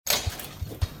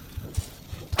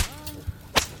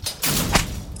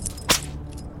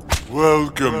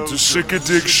Welcome to Sick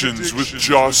Addictions with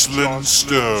Joclyn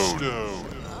Stone.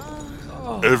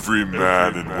 Every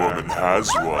man and woman has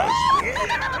one.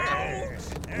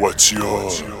 What's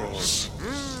yours?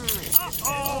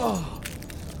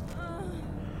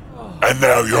 And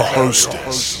now your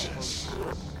hostess,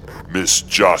 Miss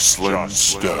Joclyn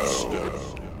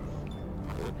Stone.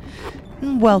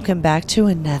 Welcome back to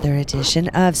another edition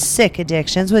of Sick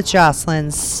Addictions with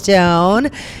Joclyn Stone.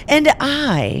 And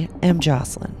I am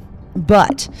Joclyn.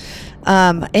 But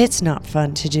it's not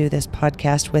fun to do this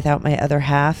podcast without my other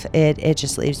half. It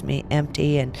just leaves me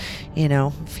empty and,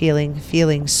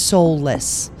 feeling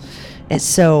soulless. And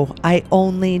so I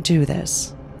only do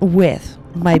this with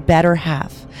my better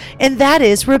half. And that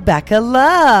is Rebecca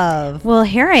Love. Well,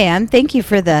 here I am. Thank you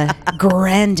for the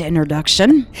grand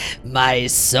introduction. My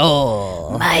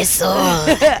soul. My soul.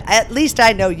 At least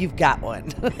I know you've got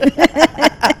one.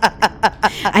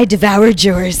 I devoured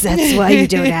yours. That's why you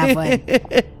don't have one.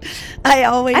 I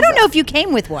don't know if you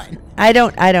came with one. I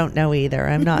don't know either.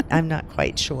 I'm not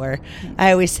quite sure.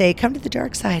 I always say, come to the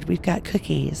dark side. We've got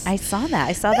cookies. I saw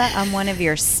that on one of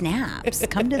your snaps.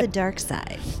 Come to the dark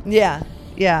side. Yeah.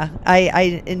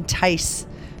 I entice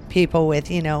people with,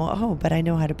 but I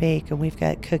know how to bake and we've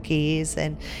got cookies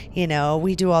and,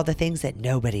 we do all the things that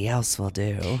nobody else will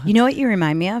do. You know what you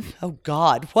remind me of? Oh,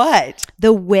 God, what?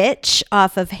 The witch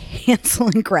off of Hansel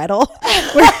and Gretel,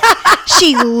 where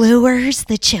she lures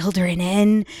the children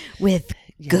in with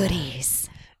goodies.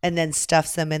 And then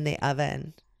stuffs them in the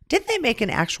oven. Didn't they make an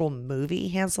actual movie,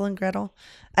 Hansel and Gretel?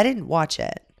 I didn't watch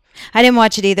it. I didn't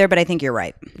watch it either, but I think you're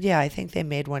right. Yeah, I think they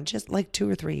made one just like 2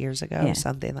 or 3 years ago,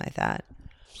 something like that.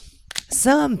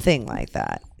 Something like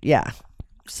that. Yeah.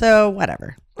 So,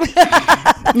 whatever.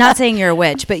 Not saying you're a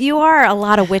witch, but you are a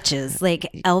lot of witches, like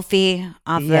Elfie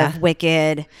off of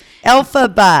Wicked.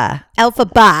 Elphaba.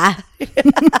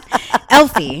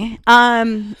 Elfie.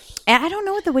 I don't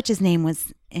know what the witch's name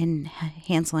was in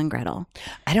Hansel and Gretel.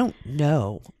 I don't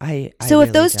know. So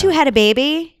if those two had a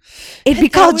baby, it'd be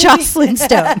called Joclyn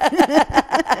Stone.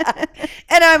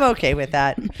 And I'm okay with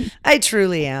that. I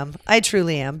truly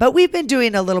am. But we've been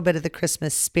doing a little bit of the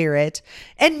Christmas spirit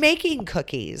and making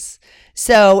cookies.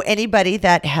 So anybody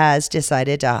that has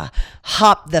decided to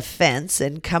hop the fence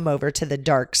and come over to the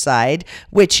dark side,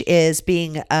 which is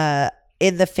being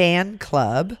in the fan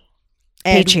club.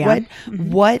 And Patreon.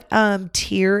 What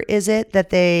tier is it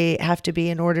that they have to be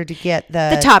in order to get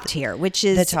the top tier, which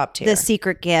is the top tier, the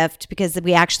secret gift, because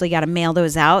we actually got to mail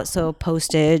those out, so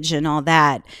postage and all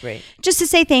that. Right. Just to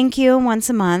say thank you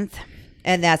once a month.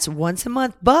 And that's once a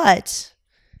month, but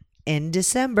in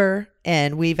December,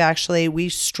 and we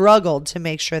struggled to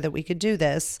make sure that we could do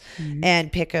this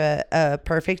and pick a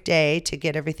perfect day to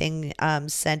get everything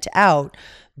sent out.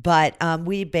 But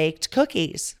we baked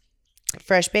cookies.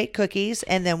 Fresh baked cookies,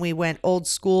 and then we went old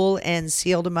school and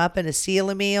sealed them up in a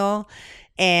seal-a-meal,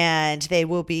 and they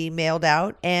will be mailed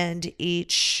out, and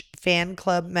each fan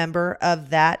club member of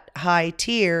that high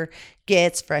tier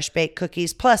gets fresh baked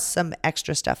cookies plus some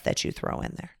extra stuff that you throw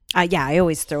in there. I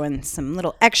always throw in some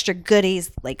little extra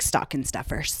goodies like stocking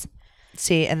stuffers.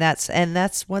 See, and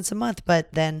that's once a month,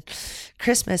 but then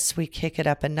Christmas we kick it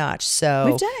up a notch. So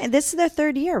we've done it. This is their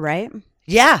third year, right?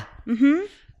 Yeah. Mm-hmm.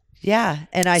 Yeah,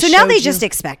 and so now they just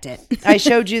expect it. I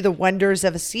showed you the wonders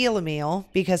of a seal-a-meal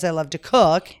because I love to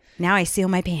cook. Now I seal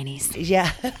my panties.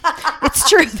 Yeah, it's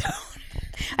true though.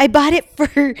 I bought it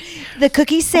for the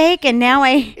cookie's sake, and now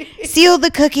I seal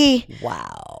the cookie.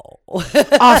 Wow,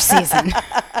 off season.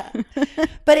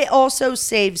 But it also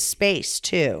saves space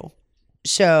too.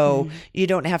 So you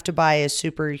don't have to buy a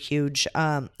super huge,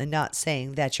 not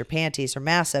saying that your panties are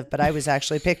massive, but I was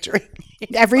actually picturing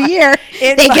every year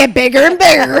they get bigger and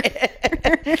bigger.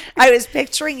 I was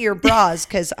picturing your bras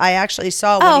because I actually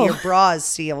saw one of your bras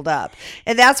sealed up.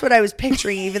 And that's what I was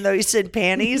picturing, even though you said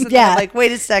panties. And I'm like,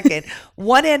 wait a second.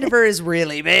 One end of her is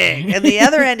really big and the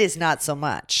other end is not so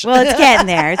much. Well, it's getting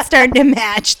there. It's starting to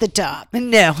match the top.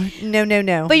 No.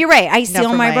 But you're right. I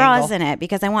seal my bras in it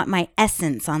because I want my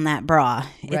essence on that bra.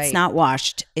 It's right. Not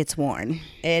washed. It's worn.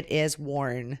 It is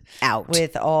worn out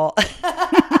with all.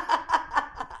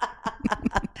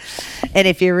 And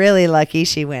if you're really lucky,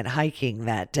 she went hiking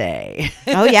that day.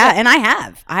 Oh yeah, and I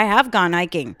have gone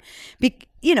hiking,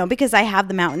 because I have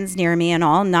the mountains near me and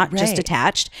all, not just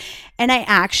attached. And I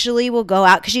actually will go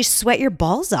out because you sweat your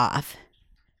balls off.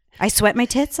 I sweat my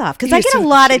tits off because I get a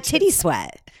lot of titty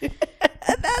sweat.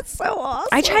 That's so awesome.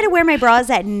 I try to wear my bras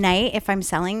at night if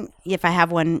I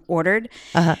have one ordered.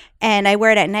 And I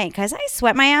wear it at night because I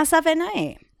sweat my ass off at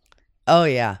night. Oh,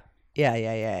 yeah.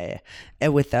 Yeah.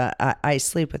 And with I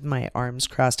sleep with my arms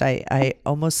crossed. I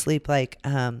almost sleep like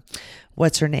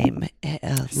what's her name?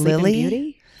 Lily.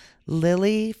 Beauty?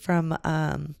 Lily from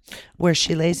where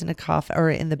she lays in a coffin or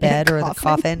in the bed or the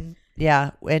coffin.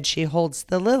 Yeah, and she holds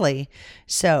the lily.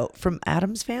 So from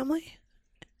Adam's Family,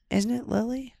 isn't it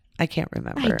Lily? I can't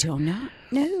remember. I don't know.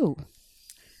 No.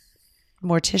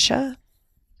 Morticia.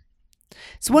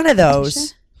 It's one of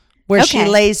those where she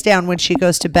lays down when she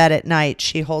goes to bed at night.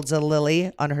 She holds a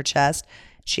lily on her chest.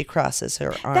 She crosses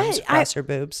her arms across her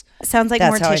boobs. Sounds like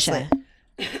That's Morticia.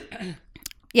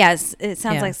 Yes, it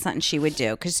sounds like something she would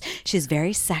do because she's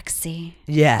very sexy.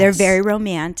 Yes. They're very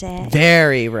romantic.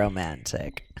 Very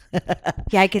romantic.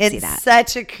 Yeah, I could see In that.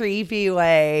 such a creepy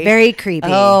way. Very creepy.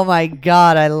 Oh my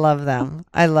God, I love them.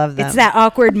 I love them. It's that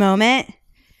awkward moment.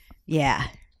 Yeah.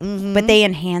 Mm-hmm. But they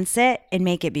enhance it and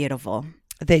make it beautiful.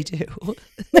 They do.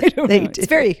 They do. It's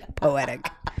very poetic.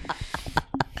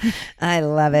 I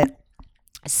love it.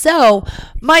 So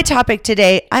my topic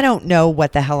today, I don't know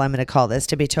what the hell I'm going to call this,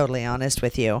 to be totally honest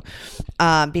with you,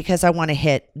 because I want to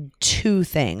hit two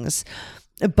things.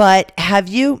 But have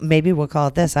you, maybe we'll call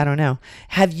it this, I don't know.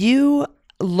 Have you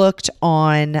looked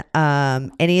on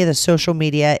any of the social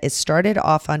media? It started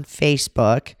off on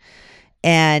Facebook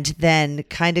and then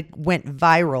kind of went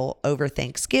viral over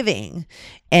Thanksgiving.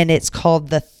 And it's called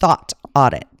the THOT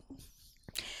audit.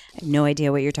 I have no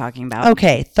idea what you're talking about.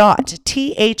 Okay, THOT,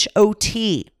 THOT.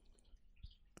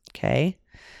 Okay.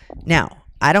 Now,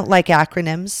 I don't like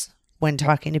acronyms when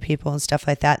talking to people and stuff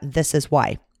like that. And this is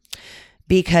why.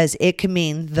 Because it can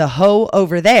mean the hoe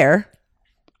over there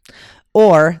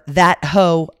or that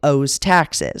hoe owes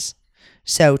taxes.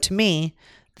 So to me,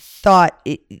 THOT,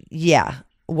 yeah,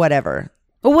 whatever.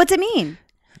 Well, what's it mean?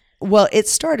 Well, it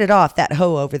started off that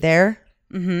hoe over there.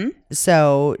 Mm-hmm.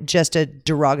 So just a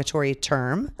derogatory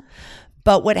term.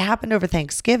 But what happened over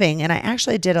Thanksgiving, and I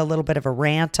actually did a little bit of a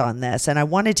rant on this, and I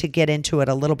wanted to get into it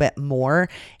a little bit more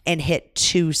and hit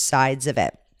two sides of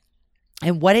it.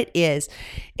 And what it is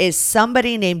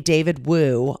somebody named David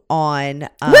Wu on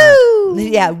Woo!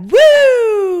 Yeah,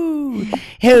 Woo!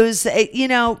 Who's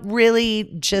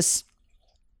really just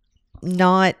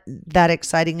not that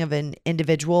exciting of an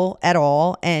individual at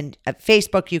all. And at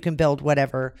Facebook you can build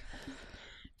whatever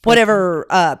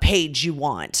page you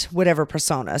want, whatever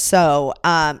persona. So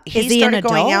he started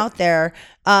going out there.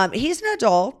 He's an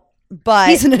adult, but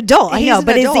he's an adult. I know,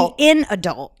 but is he an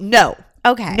adult? No.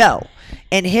 Okay. No.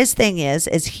 And his thing is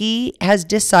he has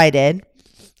decided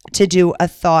to do a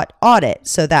THOT audit.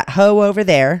 So that hoe over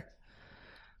there.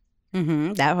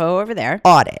 Mm-hmm. That hoe over there.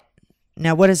 Audit.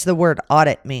 Now, what does the word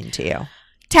audit mean to you?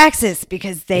 Taxes,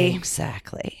 because they...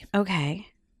 Exactly. Okay.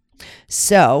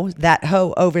 So that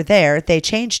hoe over there, they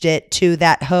changed it to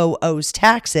that hoe owes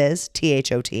taxes,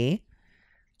 THOT,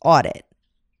 audit.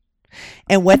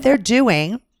 And what they're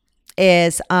doing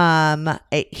is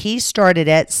he started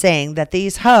it saying that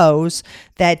these hoes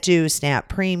that do Snap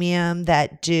Premium,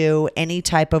 that do any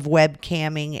type of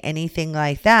webcamming, anything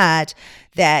like that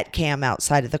cam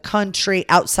outside of the country,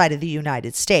 outside of the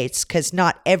United States, because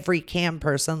not every cam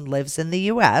person lives in the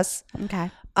U.S. Okay.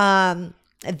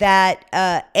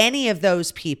 That any of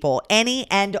those people, any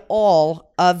and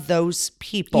all of those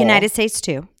people, United States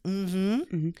too,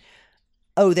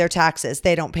 owe their taxes.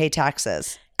 They don't pay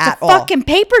taxes it's at a all. Fucking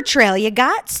paper trail, you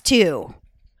gots to.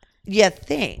 You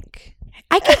think?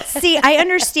 I can see. I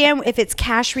understand if it's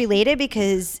cash related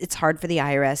because it's hard for the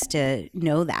IRS to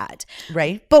know that,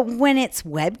 Right. But when it's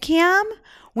webcam,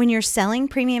 when you're selling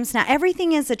premiums now,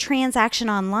 everything is a transaction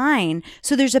online.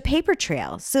 So there's a paper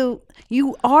trail. So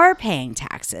you are paying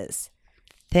taxes.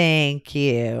 Thank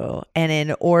you. And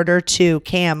in order to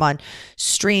cam on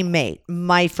StreamMate,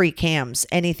 My Free Cams,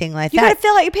 anything like You that, got to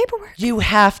fill out your paperwork. you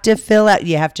have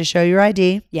to show your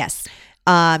ID. Yes.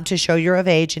 To show you're of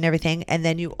age and everything. And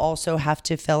then you also have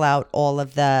to fill out all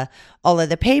of the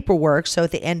paperwork. So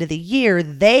at the end of the year,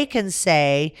 they can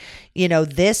say,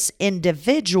 this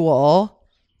individual,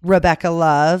 Rebecca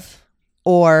Love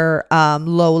or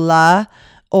Lola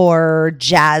or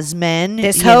Jasmine.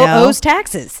 This hoe owes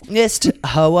taxes. This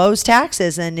hoe owes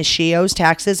taxes, and she owes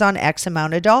taxes on X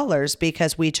amount of dollars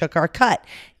because we took our cut.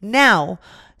 Now,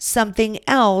 something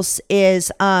else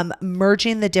is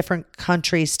merging the different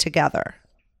countries together.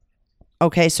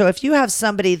 Okay, so if you have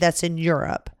somebody that's in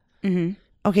Europe,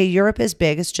 okay, Europe is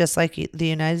big. It's just like the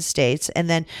United States. And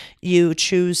then you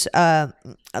choose,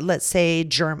 let's say,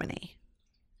 Germany.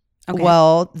 Okay.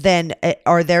 Well, then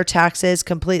are their taxes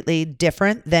completely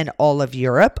different than all of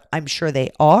Europe? I'm sure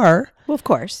they are. Well, of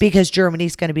course. Because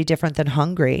Germany's going to be different than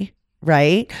Hungary,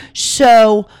 right?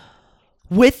 So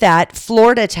with that,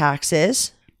 Florida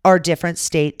taxes are different: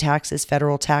 state taxes,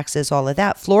 federal taxes, all of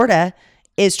that. Florida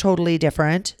is totally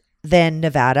different than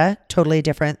Nevada, totally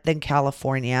different than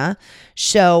California.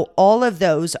 So all of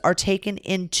those are taken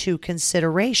into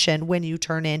consideration when you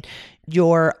turn in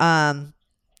your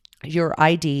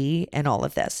ID and all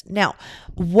of this. Now,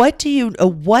 what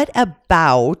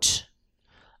about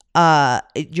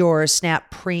your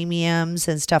SNAP premiums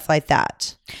and stuff like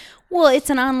that? Well, it's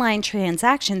an online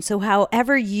transaction. So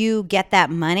however you get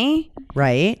that money,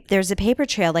 right? There's a paper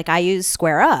trail. Like I use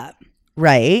Square Up.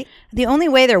 Right. The only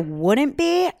way there wouldn't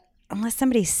be, unless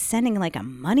somebody's sending like a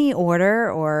money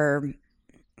order or.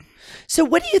 So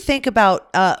what do you think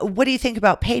about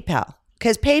PayPal?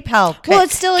 Because PayPal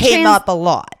it's still came up a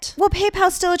lot. Well,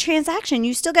 PayPal's still a transaction.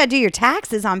 You still got to do your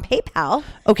taxes on PayPal.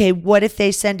 Okay, what if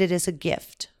they send it as a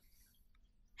gift?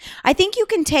 I think you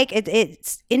can take it.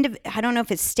 I don't know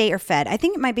if it's state or fed. I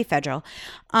think it might be federal.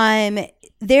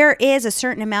 There is a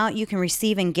certain amount you can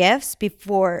receive in gifts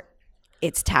before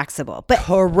it's taxable. But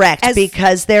correct,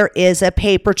 because there is a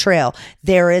paper trail.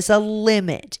 There is a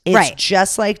limit. It's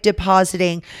just like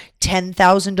depositing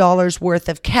 $10,000 worth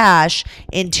of cash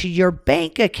into your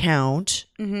bank account.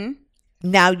 Mm-hmm.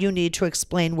 Now you need to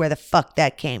explain where the fuck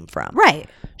that came from. Right.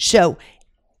 So,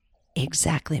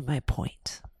 exactly my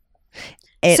point.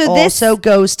 It also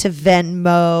goes to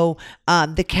Venmo,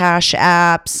 the Cash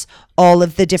apps, all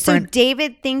of the different. So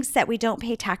David thinks that we don't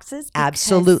pay taxes?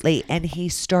 Absolutely. And he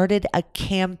started a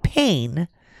campaign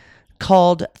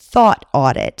called THOT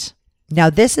Audit.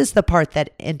 Now, this is the part that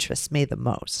interests me the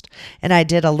most. And I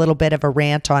did a little bit of a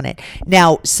rant on it.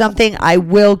 Now, something I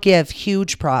will give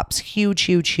huge props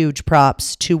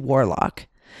to Warlock.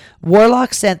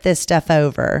 Warlock sent this stuff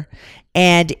over.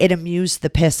 And it amused the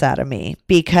piss out of me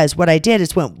because what I did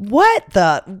is went, what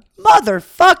the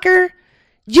motherfucker?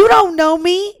 You don't know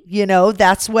me? You know,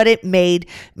 that's what it made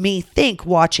me think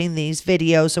watching these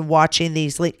videos and watching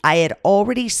these. I had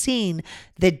already seen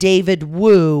the David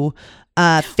Wu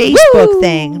Facebook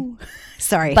thing.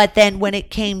 Sorry. But then when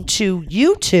it came to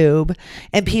YouTube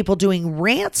and people doing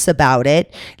rants about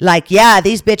it, like, yeah,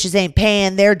 these bitches ain't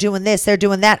paying. They're doing this. They're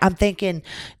doing that. I'm thinking,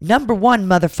 number one,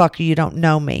 motherfucker, you don't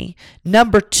know me.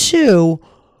 Number two,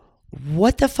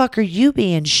 what the fuck are you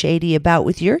being shady about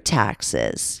with your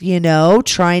taxes? You know,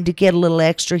 trying to get a little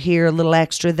extra here, a little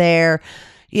extra there.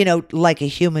 You know, like a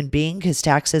human being, because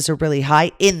taxes are really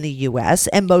high in the U.S.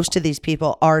 And most of these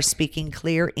people are speaking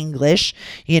clear English,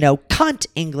 you know, cunt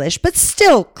English, but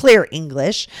still clear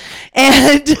English,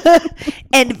 and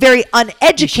and very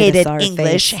uneducated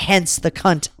English, hence the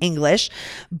cunt English.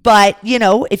 But, you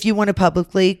know, if you want to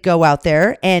publicly go out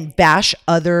there and bash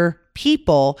other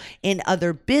people in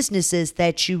other businesses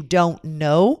that you don't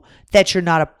know, that you're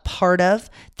not a part of,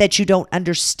 that you don't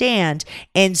understand,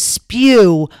 and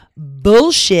spew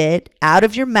bullshit out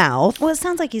of your mouth. Well, it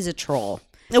sounds like he's a troll.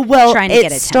 Well,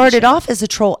 it started off as a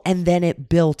troll and then it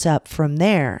built up from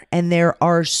there. And there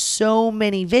are so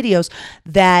many videos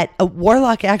that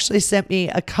Warlock actually sent me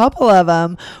a couple of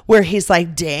them where he's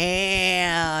like,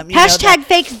 damn. Hashtag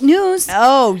fake news.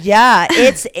 Oh, yeah.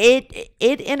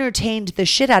 It entertained the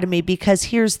shit out of me because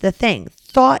here's the thing.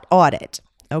 THOT Audit.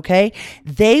 Okay.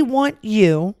 They want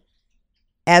you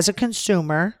as a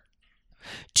consumer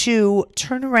to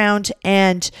turn around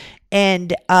and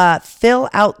fill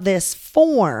out this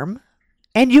form,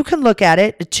 and you can look at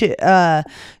it to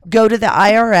go to the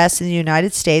IRS in the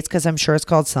United States, because I'm sure it's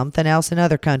called something else in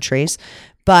other countries,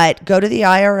 but go to the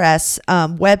IRS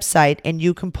website and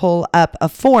you can pull up a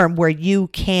form where you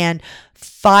can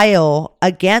file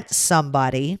against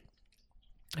somebody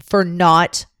for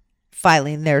not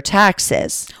filing their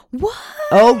taxes. What?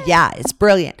 Oh yeah, it's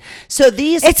brilliant. So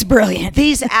these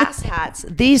asshats,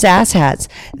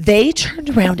 they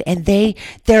turned around and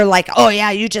they're like, oh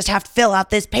yeah, you just have to fill out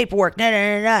this paperwork. No.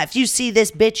 If you see this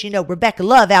bitch, you know, Rebecca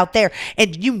Love out there,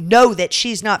 and you know that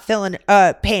she's not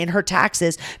paying her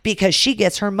taxes because she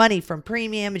gets her money from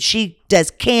premium and she does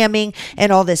camming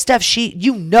and all this stuff.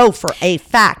 You know for a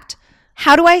fact.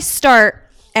 How do I start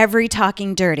every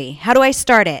talking dirty? How do I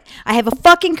start it? I have a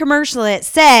fucking commercial that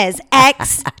says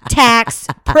X Tax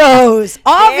Pros.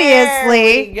 Obviously,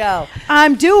 there we go.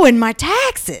 I'm doing my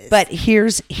taxes. But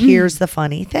here's the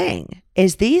funny thing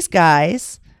is these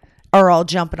guys are all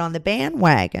jumping on the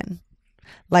bandwagon.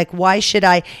 Like, why should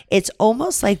I? It's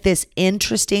almost like this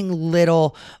interesting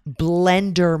little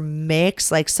blender mix.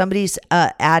 Like somebody's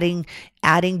adding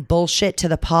bullshit to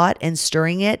the pot and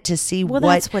stirring it to see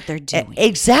that's what they're doing.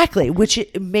 Exactly, which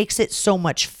it makes it so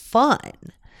much fun.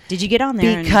 Did you get on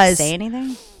there and say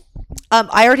anything?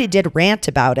 I already did a rant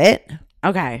about it.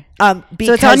 Okay. So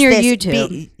it's on your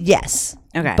YouTube. Yes.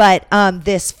 Okay. But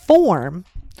this form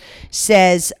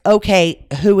says, okay,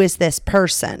 who is this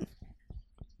person?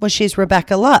 Well, she's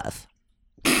Rebecca Love.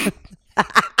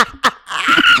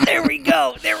 There we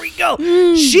go.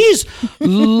 She's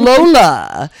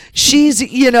Lola. She's,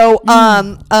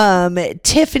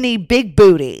 Tiffany Big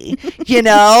Booty,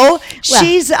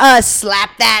 she's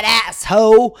slap that ass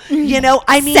hoe,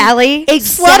 Sally,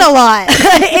 slut a lot.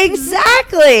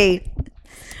 Exactly.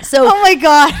 So, oh my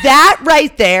God, that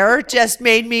right there just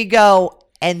made me go,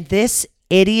 and this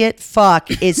idiot fuck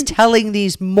is telling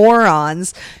these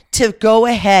morons to go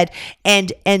ahead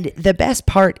and the best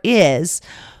part is,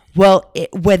 well,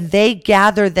 when they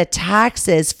gather the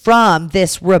taxes from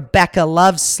this Rebecca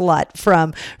Love slut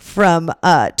from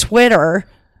Twitter,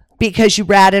 because you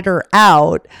ratted her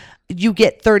out, you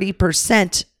get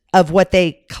 30% of what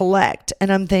they collect.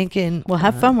 And I'm thinking, well,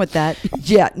 have fun with that.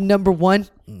 Yeah, number one,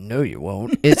 no, you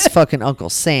won't. It's fucking Uncle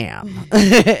Sam.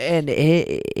 And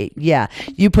yeah,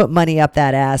 you put money up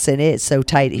that ass and it's so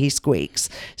tight he squeaks.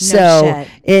 So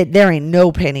there ain't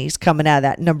no pennies coming out of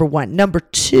that, number one. Number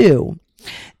two,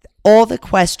 all the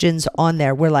questions on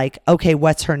there were like, okay,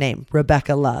 what's her name?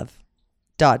 Rebecca Love. ...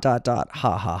 Ha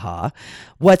ha ha.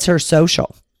 What's her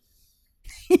social?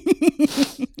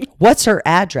 What's her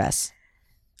address?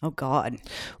 Oh God.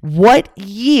 What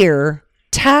year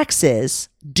taxes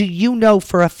do you know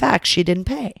for a fact she didn't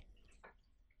pay?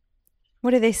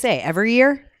 What do they say? Every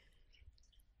year?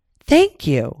 Thank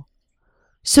you.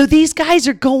 So these guys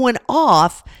are going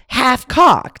off half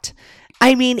cocked.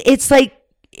 I mean, it's like,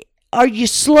 are you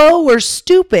slow or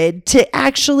stupid to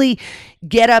actually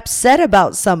get upset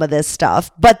about some of this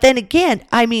stuff? But then again,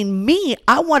 I mean,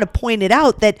 I want to point it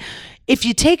out that if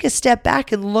you take a step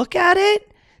back and look at it,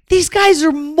 these guys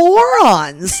are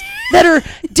morons that are,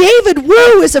 David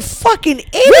Wu is a fucking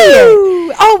idiot.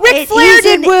 Woo! Oh, Ric Flair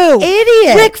did woo.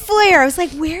 Idiot. Ric Flair. I was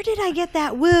like, where did I get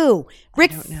that woo?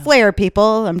 Ric Flair,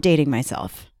 people. I'm dating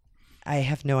myself. I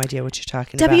have no idea what you're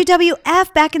talking about.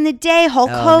 WWF back in the day, Hulk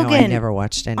Hogan. No, I never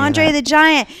watched any Andre of that. the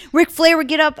Giant. Ric Flair would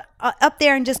get up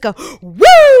there and just go,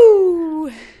 woo!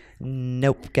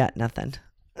 Nope, got nothing.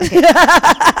 Okay.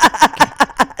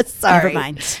 Sorry. Never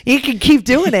mind. You can keep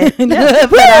doing it, but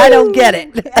I don't get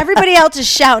it. Everybody else is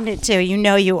shouting it too. You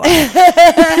know you are.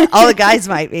 All the guys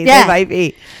might be. Yeah. They might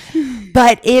be.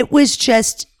 But it was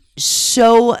just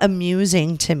so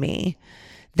amusing to me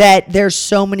that there's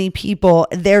so many people.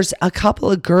 There's a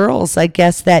couple of girls, I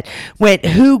guess, that went,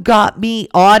 who got me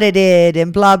audited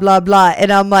and blah, blah, blah.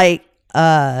 And I'm like,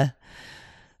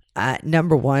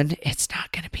 number one, it's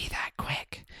not going to be that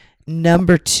quick.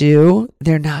 Number two,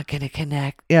 they're not going to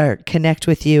connect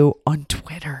with you on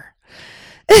Twitter.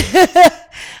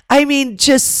 I mean,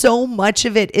 just so much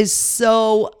of it is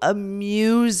so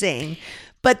amusing.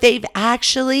 But they've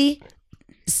actually,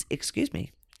 excuse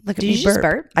me. Look at Did me you just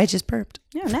burp? I just burped.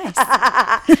 Oh, nice.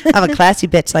 I'm a classy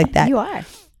bitch like that. You are.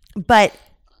 But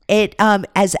it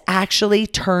has actually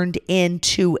turned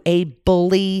into a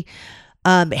bully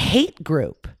hate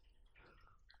group.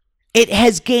 It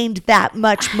has gained that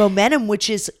much momentum, which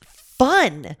is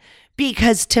fun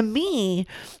because to me,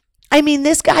 I mean,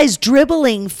 this guy's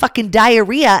dribbling fucking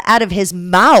diarrhea out of his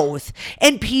mouth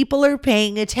and people are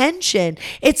paying attention.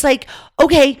 It's like,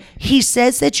 okay, he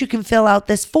says that you can fill out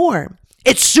this form.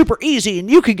 It's super easy and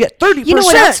you can get 30%. You know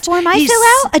what else form I fill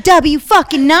out? A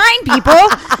W-fucking-9, people.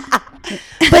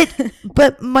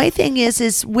 But my thing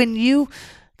is when you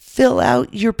fill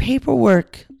out your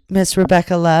paperwork, Miss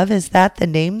Rebecca Love, is that the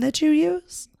name that you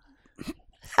use?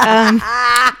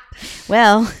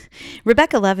 Well,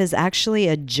 Rebecca Love is actually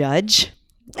a judge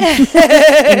in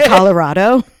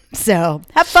Colorado. So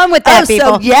have fun with that,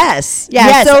 people. So yes. Yeah.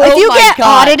 Yes. So if you get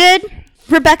God. audited,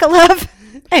 Rebecca Love,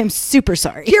 I am super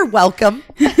sorry. You're welcome.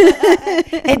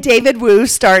 And David Wu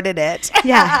started it.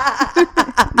 Yeah.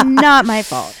 Not my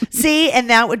fault. See, and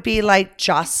that would be like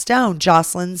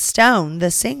Joclyn Stone,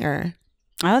 the singer.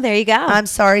 Oh, there you go. I'm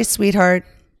sorry, sweetheart.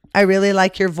 I really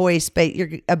like your voice, but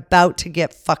you're about to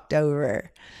get fucked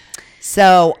over.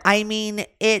 So, I mean,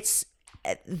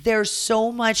 there's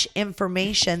so much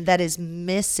information that is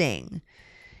missing.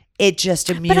 It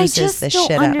just amuses the shit out of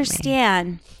me. But I just don't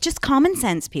understand. Just common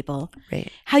sense, people.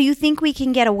 Right. How you think we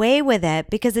can get away with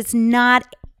it because it's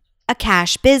not a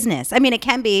cash business. I mean, it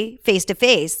can be face to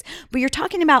face, but you're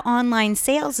talking about online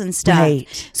sales and stuff.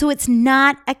 Right. So it's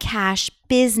not a cash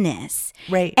business.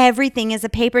 Right. Everything is a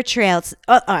paper trail. It's,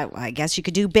 I guess you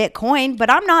could do Bitcoin, but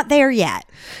I'm not there yet.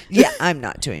 Yeah, I'm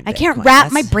not doing Bitcoin. I can't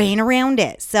wrap my brain around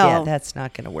it. So yeah, that's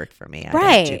not going to work for me. I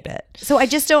right. don't do Bit. So I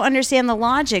just don't understand the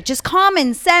logic. Just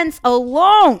common sense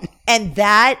alone. And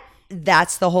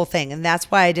that's the whole thing. And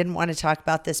that's why I didn't want to talk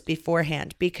about this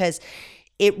beforehand, because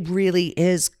it really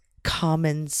is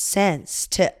common sense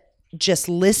to just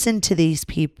listen to these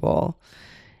people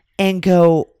and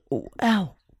go,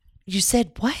 oh, you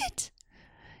said what?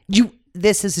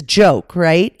 This is a joke,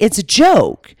 right? It's a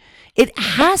joke. It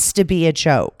has to be a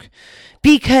joke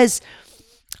because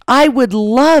I would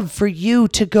love for you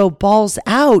to go balls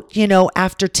out,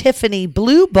 after Tiffany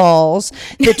Blue Balls,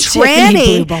 the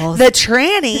tranny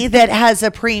that has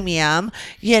a premium,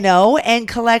 and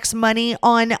collects money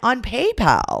on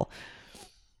PayPal.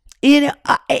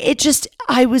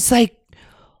 I was like,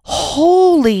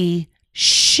 holy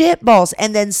shit balls.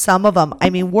 And then some of them,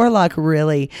 Warlock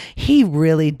really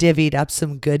divvied up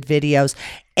some good videos,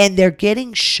 and they're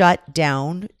getting shut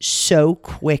down so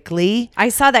quickly. I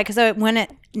saw that because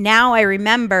now I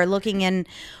remember looking in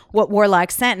what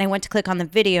Warlock sent, and I went to click on the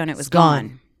video, and it was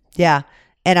gone. Yeah.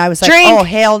 And I was like, Drink. oh,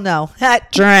 hell no.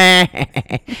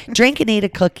 Drink and eat a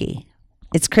cookie.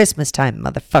 It's Christmas time,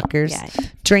 motherfuckers. Yeah.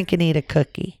 Drink and eat a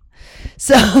cookie.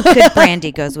 So good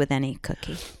brandy goes with any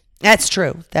cookie. That's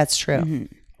true. Mm-hmm.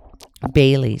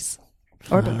 Bailey's.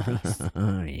 Or Bailey's.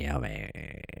 Yummy.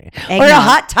 Eggnog. Or a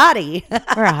hot toddy.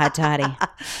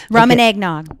 Rum and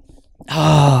eggnog.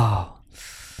 Oh.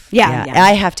 Yeah.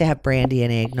 I have to have brandy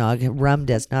and eggnog. Rum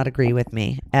does not agree with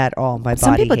me at all. My body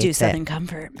Some people hates do Southern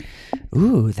Comfort.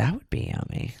 Ooh, that would be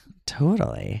yummy.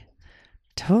 Totally.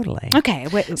 Okay.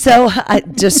 Wait. So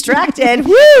distracted.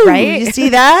 Woo! Right? You see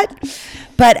that?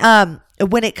 But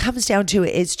when it comes down to it,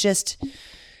 it's just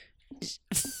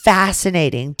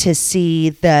fascinating to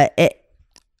see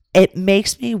it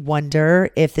makes me wonder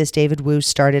if this David Wu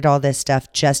started all this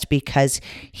stuff just because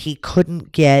he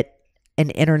couldn't get an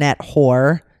internet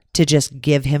whore to just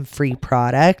give him free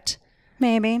product.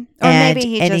 Maybe. Or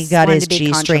maybe he got his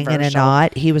G-string in a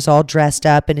knot. He was all dressed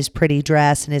up in his pretty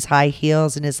dress and his high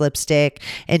heels and his lipstick.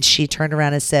 And she turned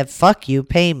around and said, fuck you,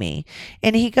 pay me.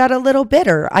 And he got a little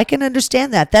bitter. I can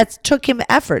understand that. That took him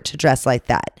effort to dress like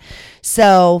that.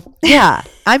 So, yeah,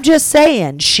 I'm just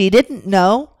saying she didn't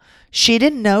know. She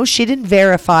didn't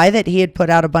verify that he had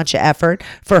put out a bunch of effort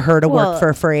for her to work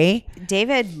for free.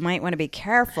 David might want to be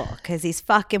careful because he's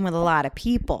fucking with a lot of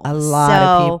people. A lot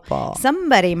of people.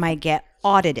 Somebody might get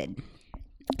audited.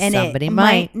 And somebody it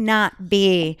might not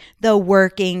be the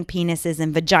working penises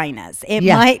and vaginas. It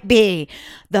might be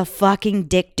the fucking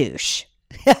dick douche.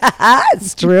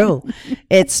 It's true.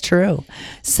 It's true.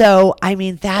 So,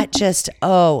 that just,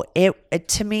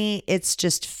 to me, it's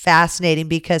just fascinating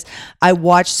because I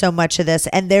watched so much of this,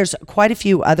 and there's quite a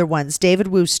few other ones. David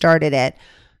Wu started it.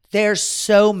 There's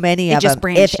so many of them.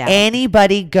 If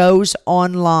anybody goes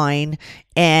online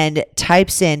and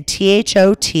types in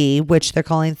THOT, which they're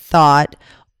calling THOT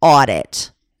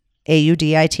Audit,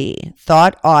 AUDIT,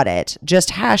 THOT Audit,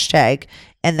 just hashtag,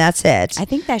 and that's it. I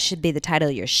think that should be the title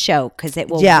of your show because it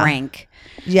will rank.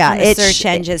 Yeah, on the search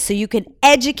engines, so you can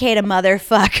educate a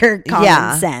motherfucker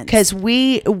common sense. Because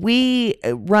we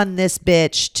run this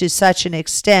bitch to such an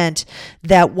extent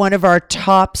that one of our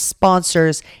top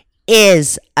sponsors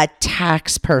is a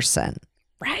tax person.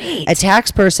 Right. A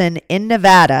tax person in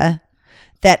Nevada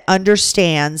that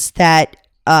understands that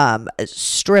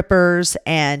strippers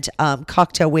and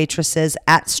cocktail waitresses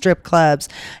at strip clubs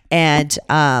and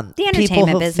people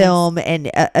who film and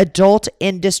adult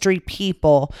industry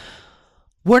people,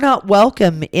 we're not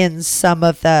welcome in some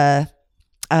of the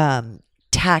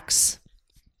tax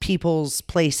people's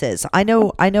places. I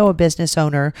know a business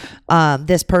owner.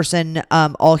 This person,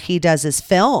 all he does is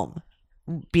film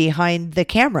behind the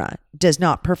camera, does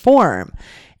not perform.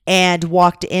 And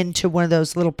walked into one of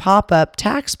those little pop-up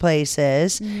tax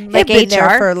places. Like They've been HR?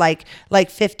 there for like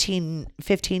 15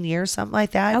 years, something like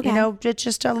that. Okay.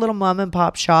 Just a little mom and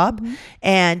pop shop. Mm-hmm.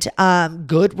 And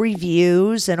good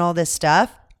reviews and all this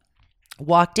stuff.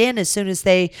 Walked in as soon as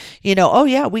they, oh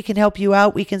yeah, we can help you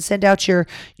out. We can send out your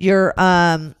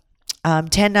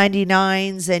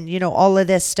 1099s and all of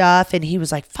this stuff. And he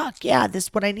was like, fuck yeah, this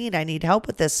is what I need help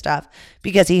with this stuff,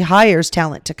 because he hires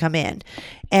talent to come in.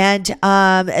 And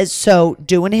so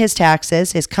doing his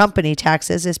taxes, his company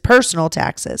taxes, his personal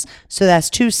taxes, so that's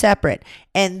two separate.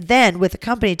 And then with the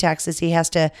company taxes, he has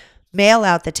to mail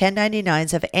out the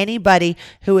 1099s of anybody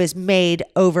who has made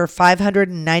over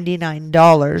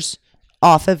 $599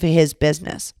 off of his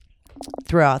business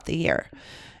throughout the year.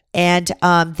 And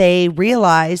they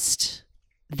realized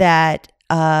that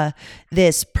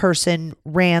this person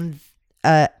ran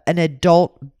an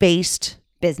adult-based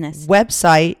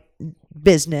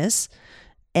business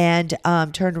and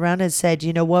turned around and said,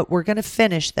 you know what, we're going to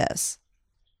finish this,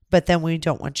 but then we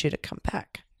don't want you to come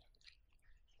back.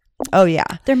 Oh, yeah.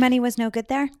 Their money was no good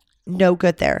there? No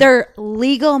good there. Their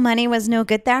legal money was no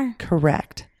good there?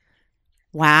 Correct.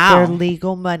 Wow. Their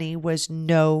legal money was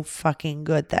no fucking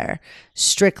good there.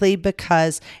 Strictly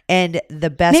because, and the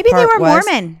best Maybe part they were was,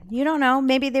 Mormon. You don't know.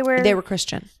 Maybe they were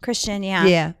Christian. Christian. Yeah.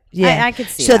 Yeah. Yeah. I could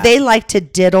see so that. they like to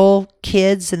diddle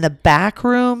kids in the back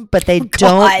room, but they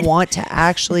don't God. want to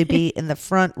actually be in the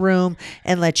front room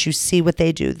and let you see what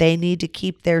they do. They need to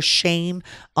keep their shame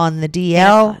on the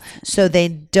DL. So they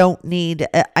don't need,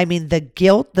 the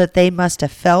guilt that they must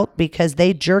have felt because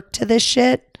they jerked to this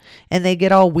shit. And they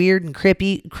get all weird and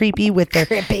creepy with their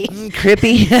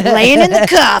creepy laying in the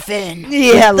coffin.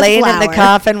 Yeah, laying in the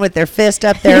coffin with their fist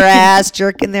up their ass,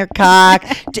 jerking their cock,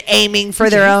 aiming for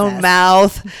their own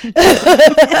mouth.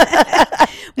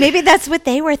 Maybe that's what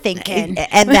they were thinking.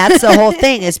 And that's the whole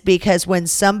thing, is because when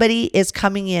somebody is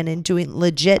coming in and doing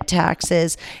legit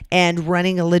taxes and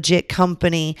running a legit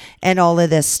company and all of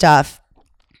this stuff,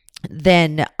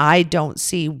 then I don't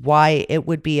see why it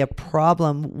would be a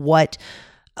problem what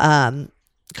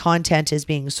content is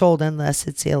being sold unless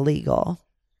it's illegal.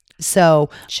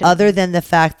 So other than the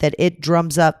fact that it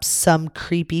drums up some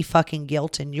creepy fucking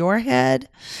guilt in your head.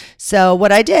 So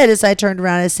what I did is I turned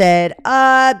around and said,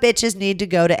 bitches need to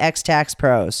go to X-Tax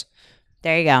Pros.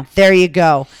 There you go. There you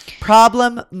go.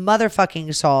 Problem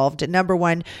motherfucking solved. Number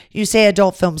one, you say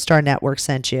Adult Film Star Network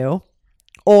sent you.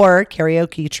 Or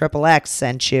Karaoke XXX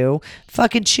sent you.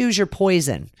 Fucking choose your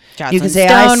poison. Joclyn You can say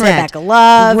Stone, I sent. Rebecca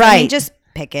Love. Right. Just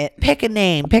pick it. Pick a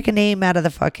name. Pick a name out of the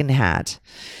fucking hat.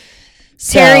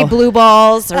 Terry Blue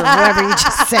Balls or whatever you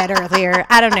just said earlier.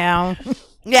 I don't know.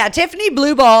 Yeah, Tiffany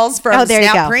Blue Balls from there you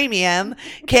Snout go. Premium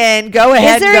can go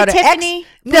ahead Is there and go a to Tiffany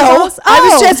Blue No, Balls? I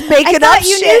was Oh, just making I up thought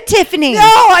you shit. knew Tiffany. No,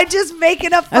 I just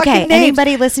making up fucking Okay, names.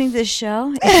 anybody listening to this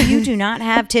show, if you do not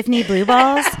have Tiffany Blue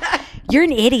Balls, you're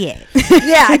an idiot.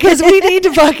 Yeah, because we need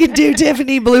to fucking do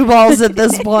Tiffany Blue Balls at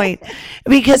this point.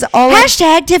 Because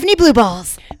Hashtag Tiffany Blue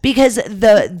Balls. Because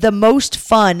the most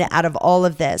fun out of all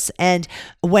of this, and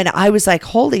when I was like,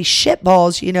 holy shit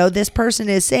balls, this person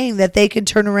is saying that they can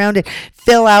turn around and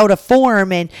fill out a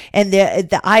form and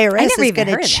the IRS is going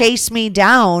to chase me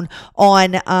down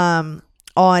on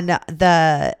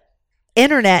the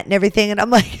internet and everything, and I'm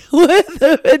like, what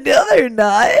the no, they're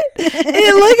not.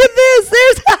 Hey, look at this.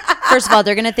 There's First of all,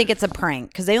 they're gonna think it's a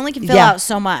prank because they only can fill out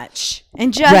so much,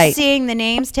 and just seeing the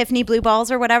names Tiffany Blue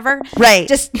Balls or whatever, right?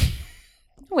 Just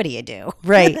what do you do,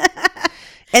 right?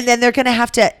 And then they're gonna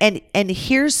have to. And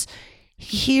here's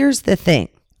the thing,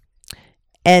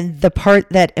 and the part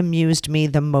that amused me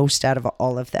the most out of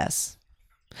all of this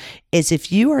is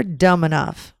if you are dumb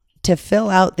enough to fill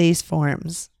out these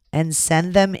forms and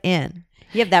send them in.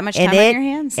 You have that much time on your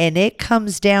hands? And it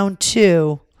comes down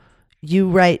to you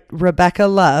write Rebecca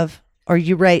Love or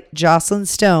you write Joclyn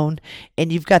Stone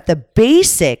and you've got the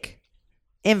basic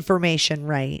information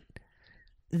right.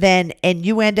 Then, and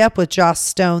you end up with Joss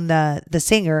Stone, the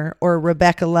singer, or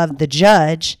Rebecca Love, the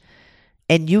judge,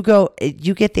 and you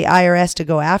get the IRS to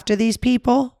go after these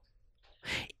people,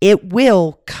 it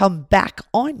will come back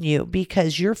on you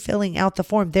because you're filling out the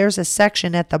form. There's a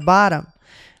section at the bottom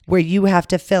where you have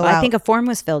to fill out. I think a form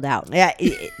was filled out. Yeah,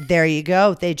 there you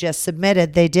go. They just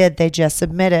submitted. They just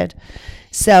submitted.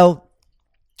 So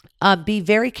be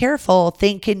very careful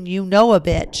thinking you know a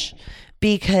bitch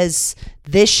because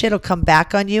this shit will come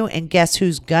back on you, and guess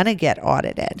who's going to get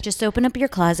audited? Just open up your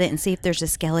closet and see if there's a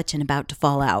skeleton about to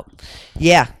fall out.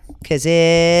 Yeah, because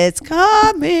it's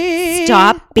coming.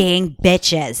 Stop being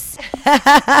bitches.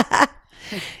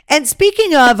 And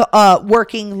speaking of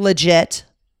working legit,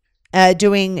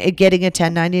 getting a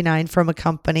 1099 from a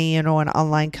company, an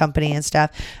online company and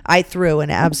stuff. I threw an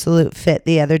absolute fit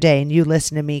the other day, and you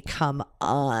listen to me come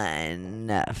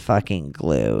on fucking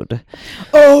glued.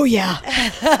 Oh yeah,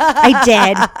 I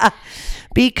did.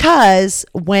 Because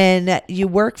when you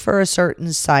work for a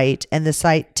certain site and the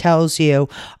site tells you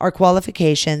our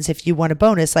qualifications, if you want a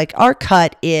bonus, like our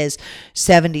cut is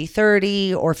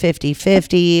 70-30 or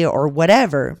 50-50 or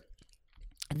whatever,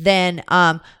 then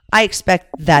I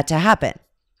expect that to happen.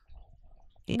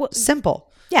 Simple.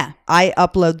 Yeah. I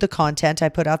upload the content. I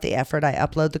put out the effort. I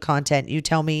upload the content. You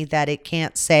tell me that it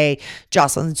can't say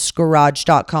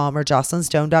joclynsgarage.com or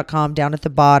joclynstone.com down at the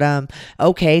bottom.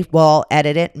 Okay, well,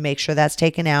 edit it and make sure that's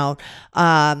taken out.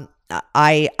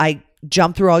 I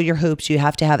jump through all your hoops. You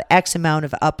have to have X amount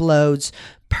of uploads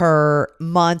per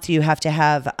month. You have to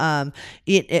have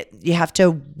you have to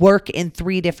work in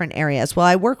 3 different areas. Well,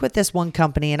 I work with this one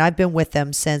company and I've been with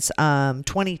them since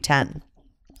 2010.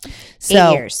 So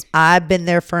 8 years. I've been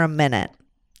there for a minute.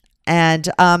 And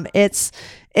it's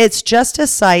just a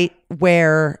site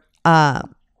where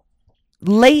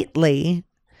lately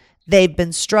they've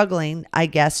been struggling, I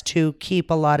guess, to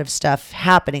keep a lot of stuff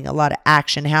happening, a lot of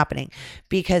action happening,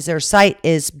 because their site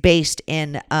is based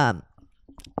in, I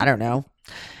don't know,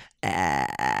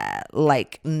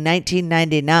 like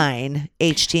 1999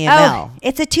 HTML. Oh,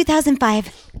 it's a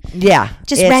 2005. Yeah.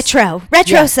 Just it's-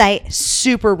 retro site.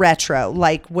 Super retro.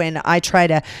 Like when I try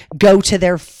to go to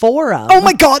their forum. Oh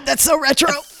my God, that's so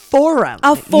retro. Forum.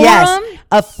 A forum? Yes,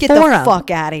 a Get the forum. fuck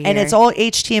outta And here. it's all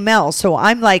HTML. So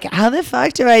I'm like, how the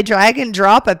fuck do I drag and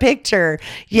drop a picture?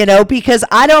 You know, because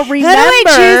I don't remember. How do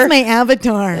I choose my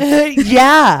avatar?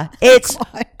 Yeah, it's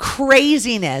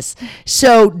craziness.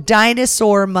 So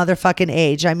dinosaur motherfucking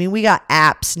age. I mean, we got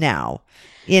apps now,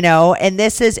 you know, and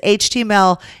this is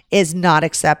HTML is not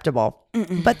acceptable.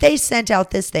 But they sent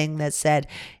out this thing that said,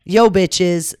 yo,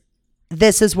 bitches,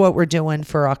 this is what we're doing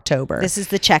for October. This is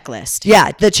the checklist.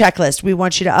 Yeah, the checklist. We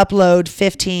want you to upload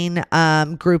 15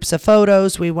 groups of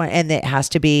photos. And it has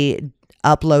to be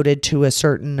uploaded to a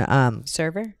certain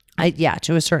Server?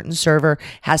 to a certain server.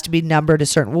 Has to be numbered a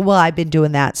certain. Well, I've been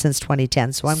doing that since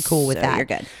 2010, so I'm cool with So that. you're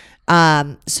good.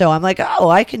 So I'm like, oh,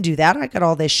 I can do that. I got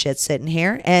all this shit sitting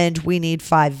here, and we need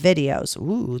 5 videos.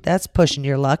 Ooh, that's pushing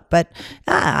your luck, but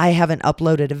I haven't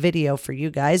uploaded a video for you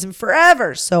guys in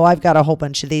forever. So I've got a whole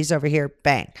bunch of these over here,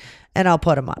 bang, and I'll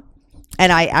put them up.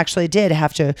 And I actually did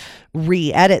have to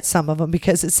re-edit some of them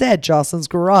because it said Joclyn's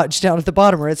Garage down at the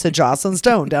bottom, or it said Joclyn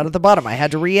Stone down at the bottom. I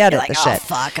had to re-edit You're like, the oh, shit.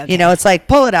 fuck, okay. You know, it's like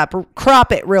pull it up,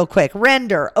 crop it real quick,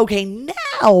 render. Okay,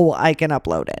 now I can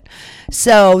upload it.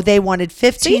 So they wanted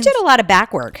 15. So you did a lot of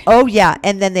back work. Oh, yeah.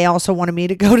 And then they also wanted me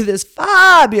to go to this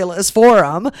fabulous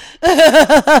forum.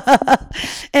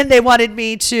 And they wanted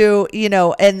me to, you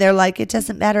know, and they're like, it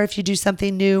doesn't matter if you do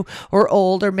something new or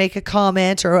old or make a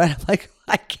comment or I'm like,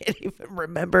 I can't even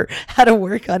remember how to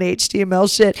work on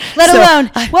HTML shit. Let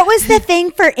alone, what was the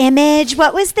thing for image?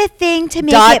 What was the thing to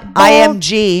make it bold?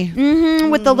 .img.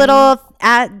 With the little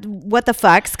what the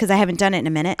fucks, because I haven't done it in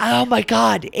a minute. Oh my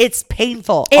God, it's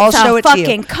painful. It's I'll show a it to you.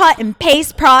 fucking cut and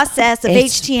paste process of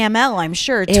It's- HTML, I'm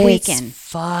sure, It's tweaking.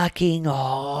 fucking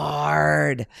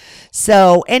hard.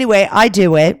 So anyway, I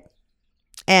do it.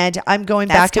 And I'm going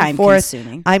That's back and forth.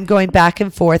 time-consuming. I'm going back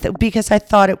and forth because I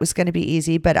thought it was going to be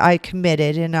easy, but I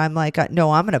committed and I'm like,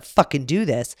 no, I'm going to fucking do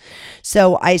this.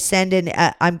 So I send in,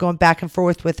 I'm going back and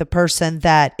forth with the person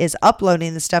that is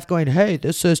uploading the stuff going, hey,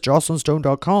 this says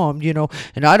joclynstone.com, you know,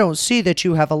 and I don't see that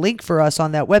you have a link for us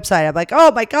on that website. I'm like,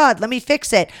 oh my God, let me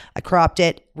fix it. I cropped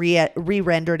it,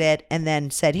 re-rendered it, and then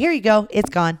said, here you go. It's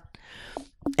gone.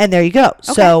 And there you go.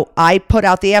 Okay. So I put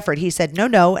out the effort. He said,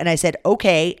 no. And I said,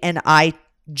 okay. And I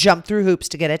jumped through hoops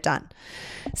to get it done.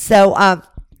 So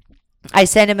I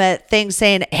sent him a thing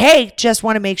saying, hey, just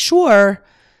want to make sure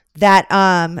that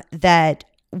that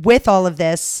with all of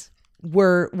this,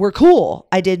 we're cool.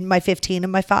 I did my 15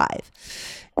 and my 5.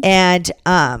 And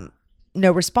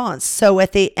no response. So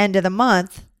at the end of the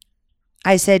month,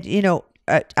 I said, you know,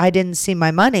 I didn't see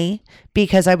my money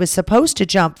because I was supposed to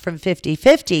jump from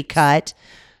 50-50 cut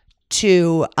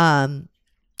to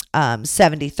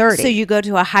 70-30. So you go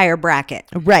to a higher bracket.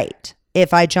 Right.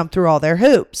 If I jump through all their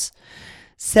hoops.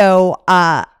 So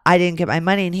I didn't get my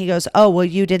money. And he goes, oh, well,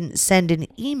 you didn't send an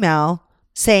email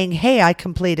saying, hey, I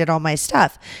completed all my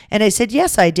stuff. And I said,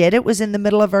 yes, I did. It was in the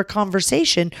middle of our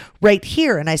conversation right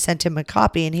here. And I sent him a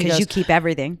copy. And he goes, Because you keep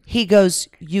everything. He goes,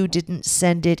 you didn't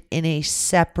send it in a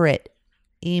separate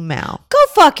email. Go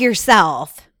fuck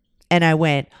yourself. And I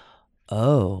went,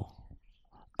 oh,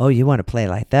 you want to play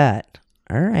like that?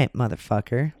 All right,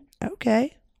 motherfucker.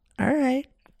 Okay. All right.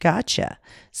 Gotcha.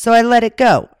 So I let it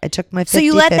go. I took my 50-50. So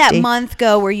you let that month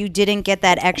go where you didn't get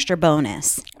that extra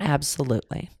bonus.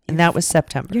 Absolutely. And that was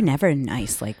September. You're never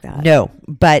nice like that. No,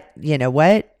 but you know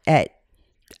what?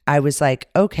 I was like,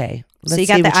 okay. So you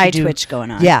got the eye twitch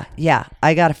going on. Yeah.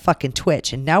 I got a fucking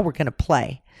twitch, and now we're going to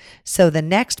play. So the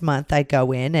next month I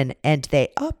go in and they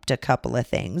upped a couple of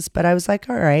things, but I was like,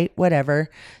 all right, whatever.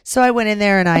 So I went in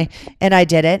there and I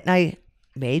did it, and I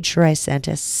made sure I sent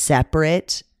a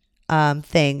separate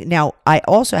thing. Now I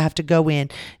also have to go in,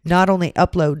 not only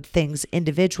upload things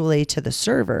individually to the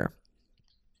server,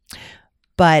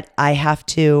 but I have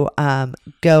to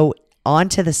go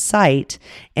onto the site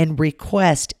and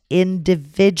request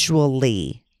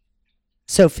individually.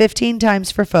 So 15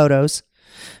 times for photos,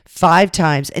 5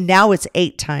 times, and now it's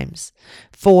 8 times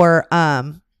for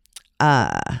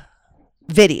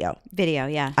video. Video,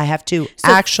 yeah. I have to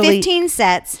So actually 15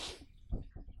 sets.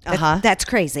 Uh-huh. That's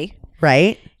crazy.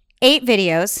 Right? 8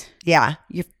 videos. Yeah.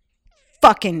 You're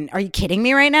fucking, are you kidding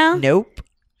me right now? Nope.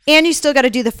 And you still got to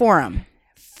do the forum.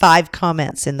 5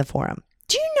 comments in the forum.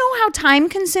 Do you know how time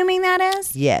consuming that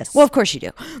is? Yes. Well, of course you do.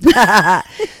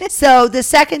 So the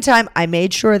second time, I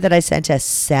made sure that I sent a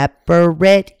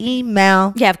separate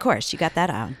email. Yeah, of course. You got that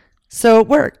on. So it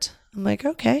worked. I'm like,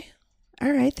 okay,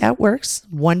 all right, that works.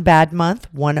 One bad month,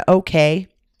 one okay.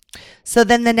 So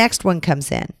then the next one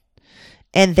comes in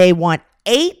and they want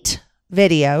 8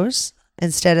 videos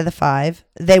instead of the 5.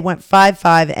 They want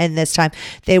 5, and this time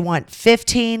they want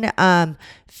 15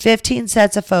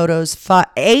 sets of photos,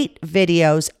 8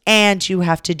 videos, and you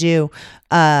have to do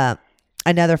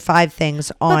another 5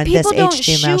 things on this HTML. But people don't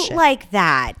shoot like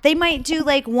that. They might do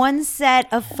like one set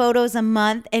of photos a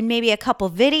month and maybe a couple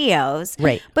videos.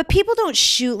 Right. But people don't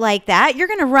shoot like that. You're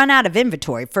going to run out of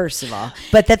inventory, first of all.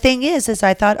 But the thing is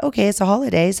I thought, okay, it's the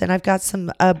holidays and I've got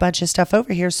a bunch of stuff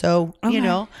over here. So, you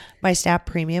know, my Snap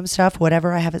Premium stuff,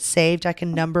 whatever, I have it saved. I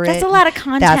can number it. That's a lot of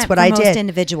content That's what for I most did.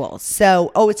 individuals.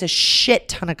 So, it's a shit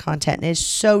ton of content and it's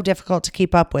so difficult to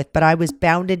keep up with. But I was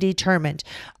bound and determined.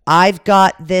 I've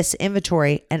got this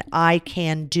inventory and I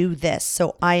can do this.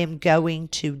 So I am going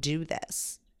to do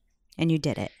this. And you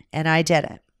did it. And I did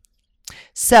it.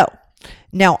 So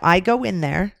now I go in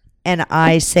there and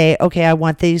I say, okay, I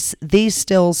want these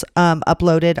stills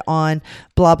uploaded on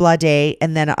blah, blah day.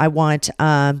 And then I want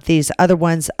these other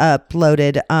ones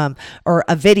uploaded or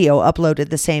a video uploaded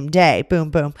the same day.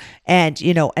 Boom, boom. And,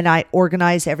 you know, and I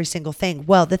organize every single thing.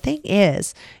 Well, the thing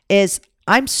is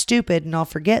I'm stupid and I'll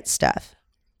forget stuff.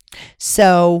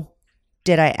 So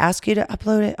did I ask you to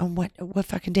upload it on what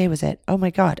fucking day was it? Oh my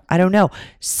God, I don't know.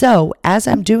 So as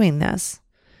I'm doing this,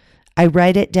 I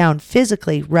write it down,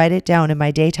 physically write it down in my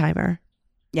day timer.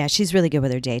 Yeah, she's really good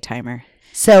with her day timer.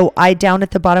 So I down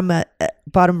at the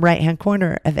bottom right hand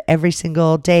corner of every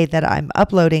single day that I'm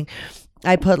uploading,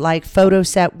 I put like photo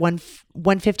set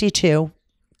 152,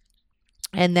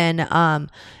 and then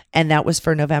and that was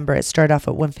for November. It started off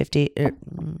at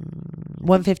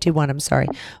 151. I'm sorry,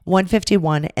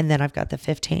 151, and then I've got the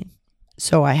 15.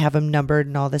 So I have them numbered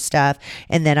and all this stuff.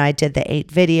 And then I did the 8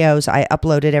 videos. I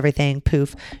uploaded everything.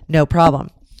 Poof, no problem.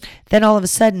 Then all of a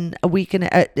sudden,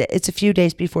 it's a few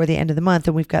days before the end of the month,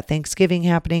 and we've got Thanksgiving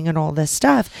happening and all this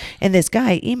stuff. And this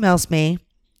guy emails me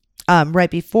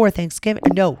right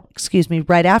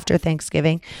after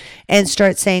Thanksgiving, and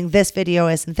starts saying, this video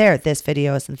isn't there. This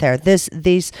video isn't there.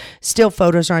 These still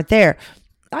photos aren't there.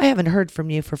 I haven't heard from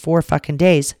you for 4 fucking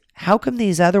days. How come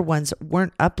these other ones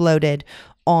weren't uploaded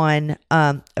on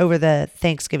over the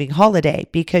Thanksgiving holiday?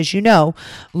 Because, you know,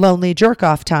 lonely jerk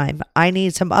off time. I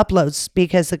need some uploads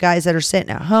because the guys that are sitting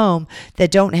at home that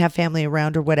don't have family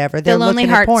around or whatever, they're Lonely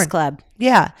looking at porn. Hearts Club.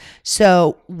 Yeah.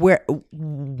 So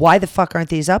why the fuck aren't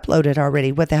these uploaded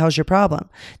already? What the hell's your problem?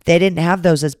 They didn't have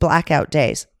those as blackout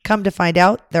days. Come to find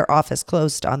out, their office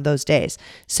closed on those days.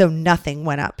 So nothing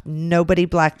went up. Nobody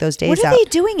blacked those days out. What are they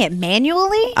doing it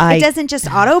manually? It doesn't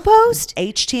just auto post?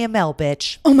 HTML,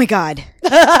 bitch. Oh my God.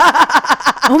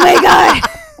 Oh my God.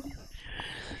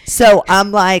 So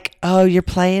I'm like, oh, you're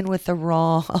playing with the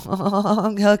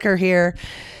wrong hooker here.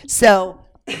 So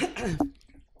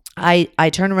I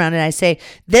turn around and I say,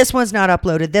 this one's not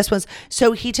uploaded. This one's.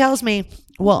 So he tells me,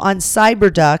 well, on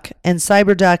Cyberduck, and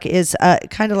Cyberduck is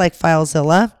kind of like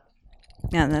FileZilla.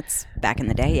 Yeah, that's back in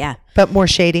the day, yeah. But more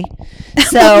shady.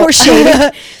 So more shady.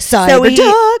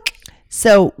 Cyberduck.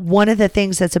 So one of the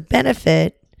things that's a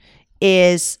benefit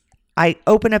is I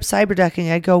open up Cyberduck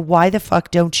and I go, why the fuck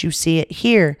don't you see it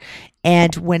here?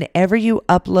 And whenever you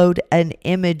upload an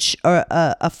image or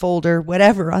a folder,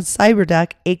 whatever, on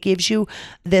Cyberduck, it gives you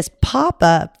this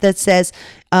pop-up that says,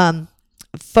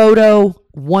 photo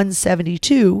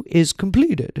 172 is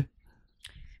completed.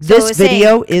 This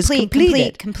video is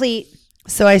completed. Complete.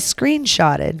 So I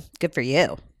screenshotted. Good for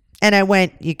you. And I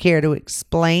went, you care to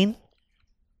explain?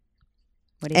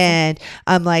 What do you And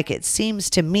I'm like, it seems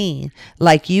to me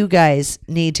like you guys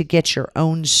need to get your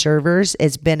own servers.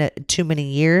 It's been too many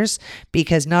years,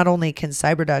 because not only can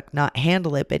Cyberduck not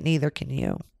handle it, but neither can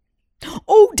you.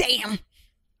 Oh, damn.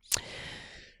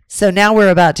 So now we're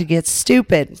about to get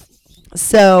stupid.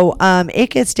 So it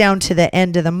gets down to the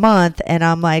end of the month and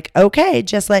I'm like, okay,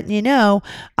 just letting you know,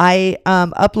 I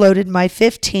uploaded my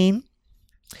 15,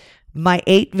 my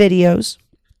 8 videos,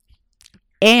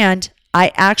 and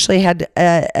I actually had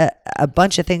a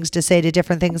bunch of things to say to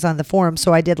different things on the forum.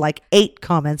 So I did like 8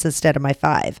 comments instead of my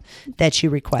 5 that you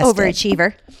requested.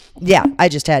 Overachiever. Yeah,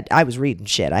 I was reading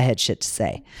shit. I had shit to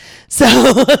say. So,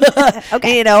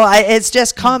 Okay. you know, it's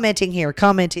just commenting here,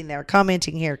 commenting there,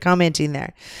 commenting here, commenting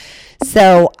there.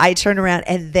 So I turn around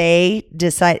and they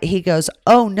decide, he goes,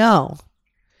 oh no,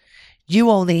 you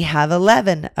only have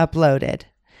 11 uploaded.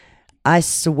 I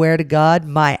swear to God,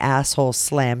 my asshole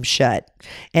slammed shut.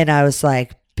 And I was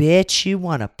like, bitch, you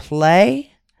want to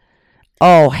play?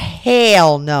 Oh,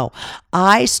 hell no.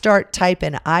 I start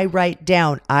typing, I write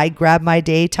down, I grab my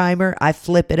day timer, I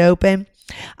flip it open.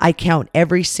 I count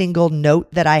every single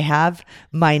note that I have,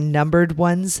 my numbered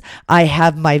ones. I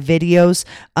have my videos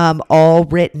all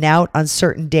written out on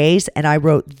certain days. And I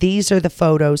wrote, these are the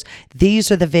photos.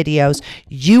 These are the videos.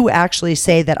 You actually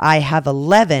say that I have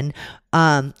 11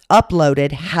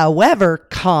 uploaded. However,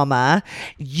 comma,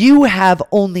 you have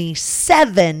only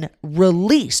 7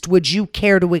 released. Would you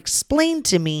care to explain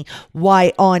to me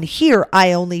why on here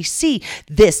I only see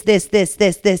this, and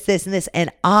this?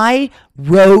 And I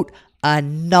wrote a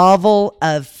novel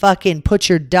of fucking put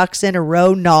your ducks in a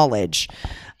row knowledge.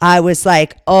 I was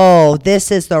like, oh,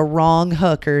 this is the wrong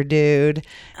hooker, dude.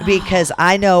 Because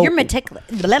I know You're meticulous.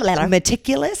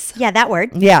 Meticulous? Yeah, that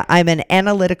word. Yeah, I'm an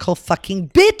analytical fucking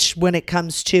bitch when it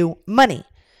comes to money.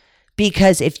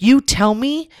 Because if you tell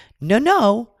me,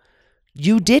 no,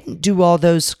 you didn't do all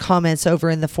those comments over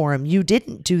in the forum. You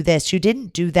didn't do this. You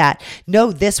didn't do that.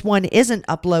 No, this one isn't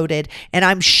uploaded. And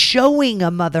I'm showing a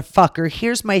motherfucker.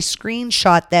 Here's my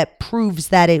screenshot that proves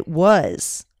that it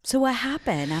was. So what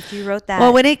happened after you wrote that?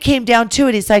 Well, when it came down to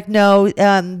it, he's like, no,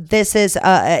 this is...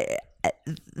 the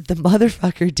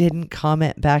motherfucker didn't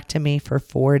comment back to me for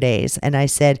 4 days. And I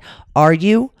said, are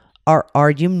you or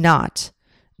are you not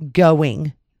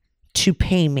going to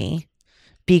pay me?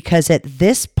 Because at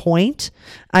this point,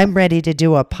 I'm ready to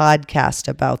do a podcast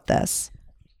about this.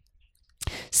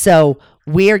 So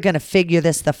we're going to figure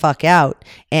this the fuck out.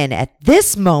 And at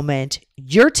this moment,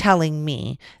 you're telling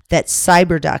me that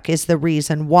CyberDuck is the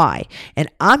reason why. And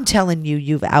I'm telling you,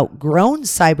 you've outgrown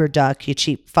CyberDuck, you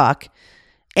cheap fuck.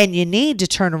 And you need to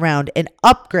turn around and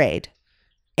upgrade.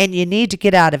 And you need to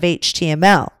get out of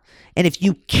HTML. And if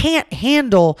you can't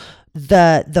handle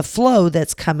the flow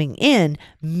that's coming in,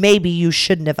 maybe you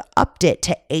shouldn't have upped it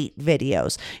to 8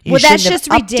 videos. You that's shouldn't just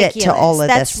have upped ridiculous. it to all of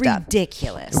That's this stuff.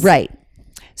 ridiculous. Right.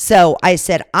 So I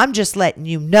said, I'm just letting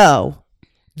you know,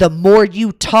 the more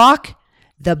you talk,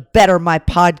 the better my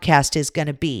podcast is going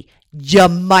to be. You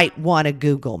might want to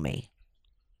Google me.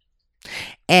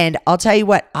 And I'll tell you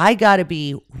what, I got to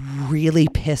be really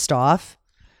pissed off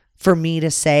for me to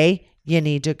say, you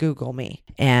need to Google me.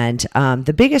 And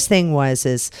the biggest thing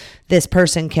is this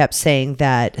person kept saying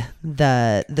that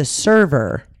the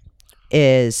server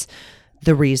is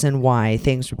the reason why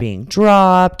things were being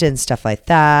dropped and stuff like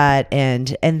that.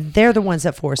 And they're the ones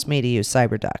that forced me to use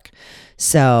CyberDuck.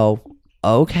 So,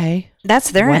 okay.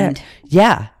 That's their end.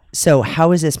 Yeah. So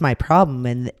how is this my problem?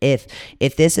 And if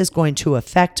this is going to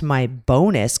affect my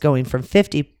bonus going from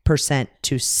 50%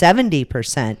 to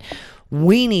 70%,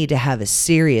 we need to have a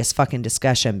serious fucking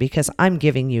discussion because I'm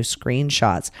giving you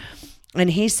screenshots. And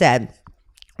he said,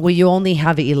 well, you only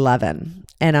have 11.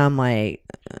 And I'm like,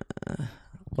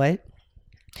 what?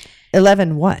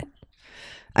 11 what?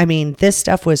 I mean, this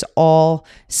stuff was all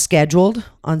scheduled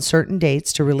on certain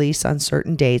dates to release on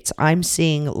certain dates. I'm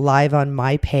seeing live on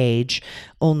my page,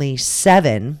 only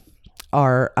 7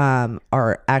 are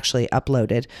actually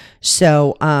uploaded.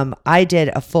 So I did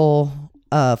a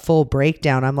full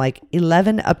breakdown. I'm like,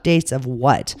 11 updates of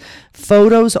what?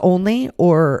 Photos only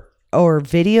or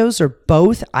videos or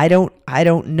both? I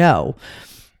don't know.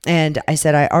 And I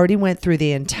said, I already went through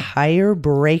the entire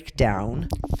breakdown.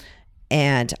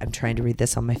 And I'm trying to read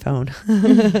this on my phone.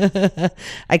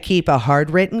 I keep a hard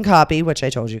written copy, which I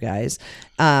told you guys.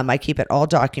 I keep it all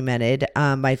documented.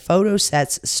 My photo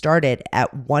sets started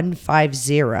at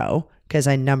 150 because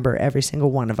I number every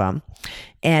single one of them.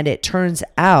 And it turns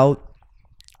out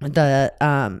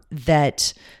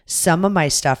that some of my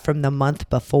stuff from the month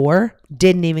before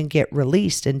didn't even get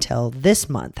released until this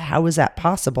month. How is that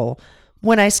possible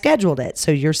when I scheduled it?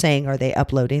 So you're saying, are they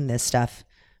uploading this stuff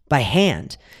by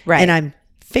hand? Right. And I'm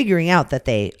figuring out that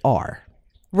they are.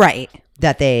 Right.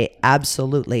 That they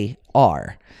absolutely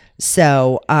are.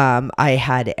 So I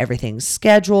had everything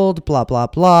scheduled, blah, blah,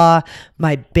 blah.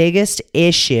 My biggest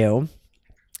issue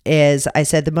is, I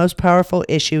said the most powerful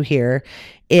issue here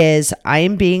is I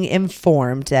am being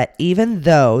informed that even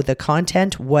though the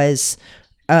content was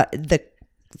the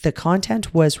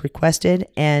content was requested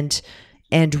and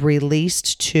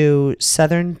released to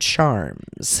Southern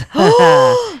Charms.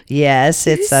 Yes,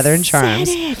 it's Southern Charms.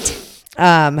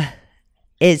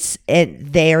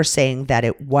 They are saying that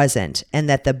it wasn't, and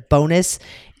that the bonus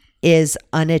is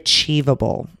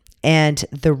unachievable. And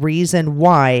the reason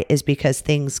why is because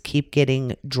things keep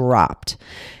getting dropped.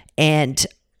 And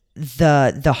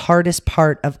the hardest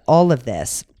part of all of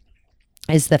this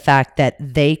is the fact that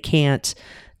they can't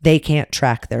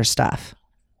track their stuff.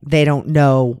 They don't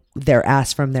know their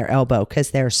ass from their elbow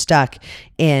because they're stuck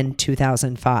in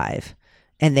 2005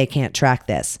 and they can't track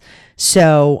this.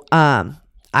 So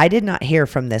I did not hear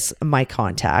from my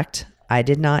contact. I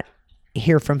did not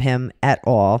hear from him at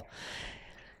all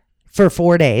for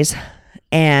 4 days.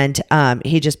 And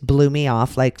he just blew me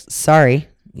off like, sorry,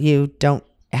 you don't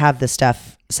have the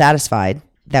stuff satisfied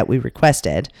that we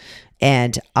requested.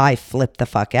 And I flipped the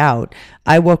fuck out.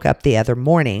 I woke up the other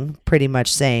morning pretty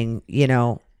much saying,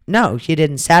 no, you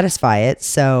didn't satisfy it.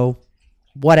 So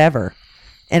whatever.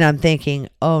 And I'm thinking,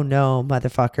 oh no,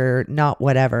 motherfucker, not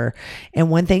whatever. And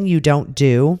one thing you don't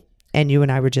do, and you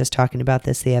and I were just talking about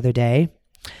this the other day,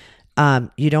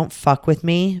 you don't fuck with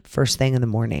me first thing in the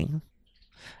morning.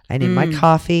 I need my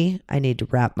coffee. I need to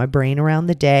wrap my brain around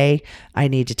the day. I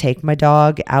need to take my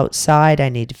dog outside. I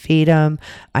need to feed him.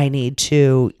 I need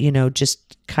to,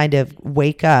 just kind of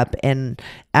wake up. And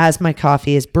as my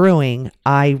coffee is brewing,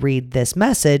 I read this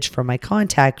message from my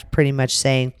contact pretty much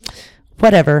saying,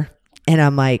 whatever. And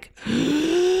I'm like,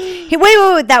 hey,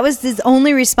 wait. That was his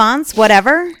only response?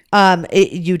 Whatever?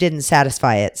 You didn't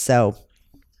satisfy it. So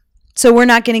we're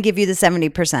not going to give you the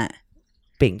 70%.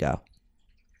 Bingo.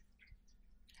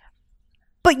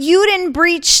 But you didn't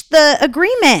breach the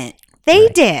agreement. They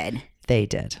did. They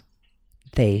did.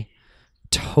 They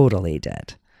totally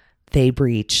did. They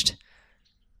breached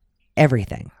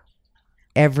everything.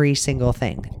 Every single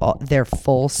thing. Their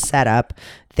full setup,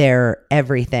 their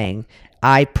everything.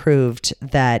 I proved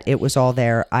that it was all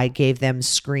there. I gave them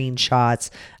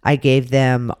screenshots. I gave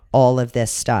them all of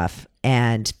this stuff.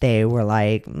 And they were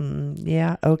like,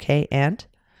 yeah, okay, and?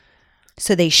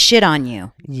 So they shit on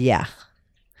you. Yeah.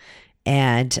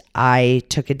 And I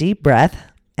took a deep breath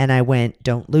and I went,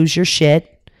 don't lose your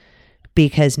shit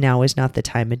because now is not the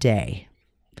time of day.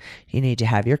 You need to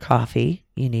have your coffee.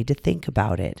 You need to think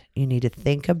about it. You need to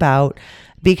think about,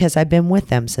 because I've been with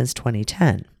them since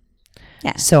 2010.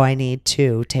 Yeah. So I need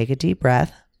to take a deep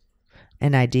breath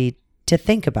and I need to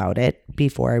think about it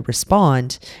before I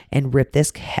respond and rip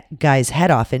this guy's head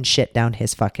off and shit down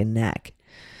his fucking neck.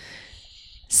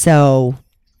 So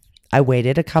I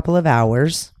waited a couple of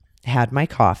hours, had my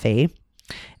coffee,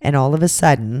 and all of a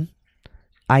sudden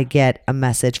I get a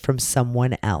message from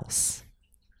someone else.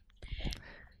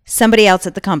 Somebody else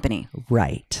at the company.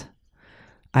 Right.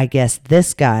 I guess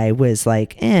this guy was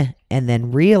like, and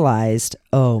then realized,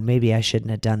 oh, maybe I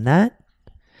shouldn't have done that.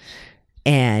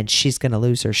 And she's going to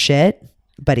lose her shit,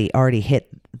 but he already hit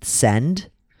send.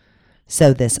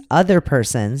 So this other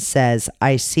person says,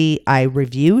 I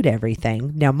reviewed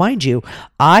everything. Now, mind you,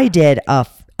 I did a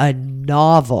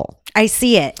novel. I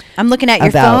see it. I'm looking at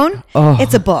your phone. Oh,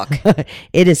 it's a book.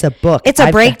 It is a book. It's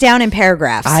a breakdown in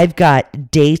paragraphs. I've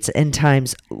got dates and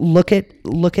times. Look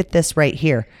at this right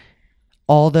here.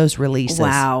 All those releases.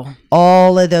 Wow.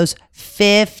 All of those,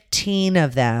 15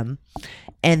 of them.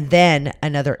 And then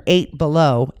another 8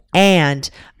 below. And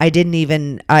I didn't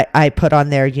even, I put on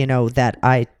there, that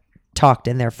I talked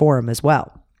in their forum as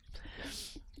well.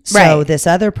 So this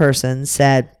other person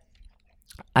said,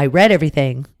 I read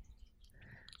everything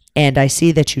and I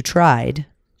see that you tried.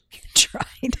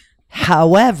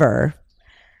 However,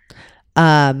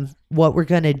 what we're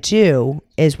going to do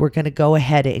is we're going to go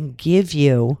ahead and give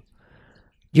you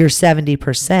your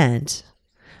 70%.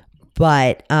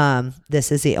 But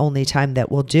this is the only time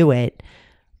that we'll do it.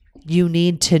 You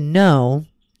need to know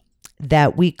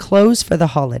that we close for the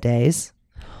holidays.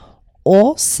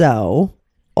 Also,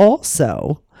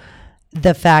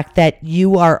 the fact that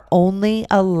you are only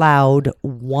allowed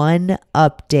one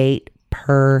update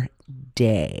per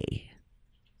day.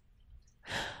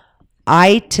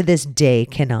 I, to this day,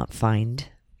 cannot find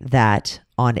that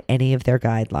on any of their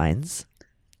guidelines.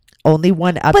 Only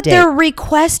one update. But they're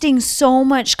requesting so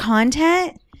much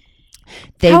content.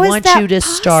 They want you to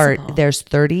start. There's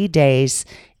 30 days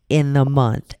in the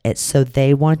month. So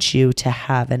they want you to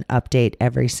have an update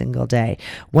every single day.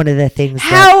 One of the things.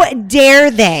 How dare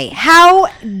they? How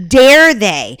dare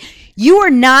they? You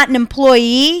are not an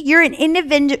employee. You're an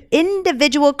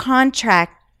individual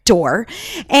contractor.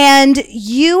 And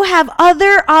you have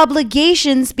other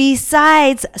obligations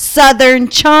besides Southern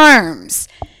Charms.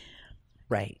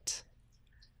 Right.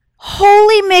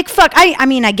 Holy McFuck. I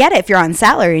mean, I get it if you're on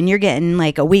salary and you're getting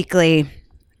like a weekly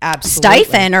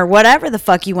stipend or whatever the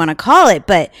fuck you want to call it,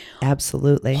 but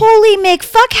absolutely. Holy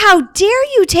McFuck, how dare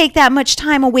you take that much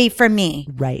time away from me?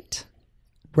 Right.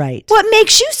 What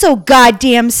makes you so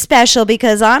goddamn special?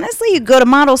 Because honestly, you go to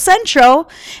Model Central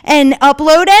and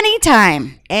upload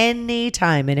anytime. And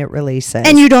it releases.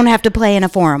 And you don't have to play in a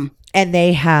forum. And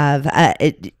they have,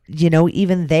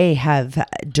 even they have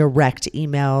direct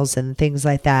emails and things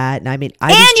like that. And I mean,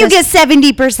 you get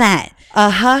 70%.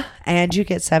 And you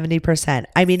get 70%.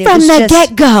 I mean, from the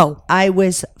get-go. I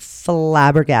was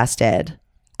flabbergasted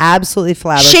absolutely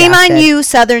flabbergasted. Shame on you,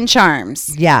 Southern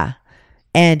Charms. Yeah.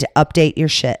 And update your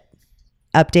shit.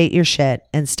 Update your shit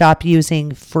and stop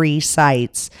using free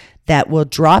sites that will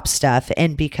drop stuff.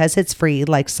 And because it's free,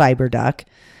 like CyberDuck,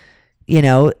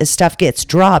 stuff gets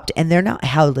dropped and they're not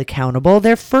held accountable.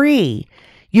 They're free.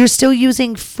 You're still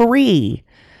using free.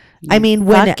 I mean,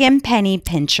 fucking penny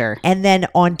pincher. And then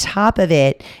on top of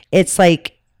it, it's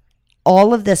like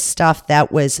all of this stuff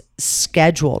that was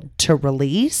scheduled to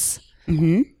release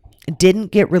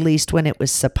didn't get released when it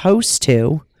was supposed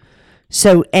to.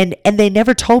 So, and they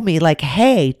never told me like,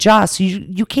 hey, Joss,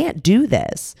 you can't do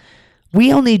this.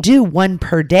 We only do one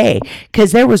per day.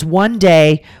 Because there was one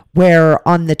day where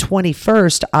on the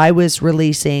 21st, I was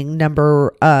releasing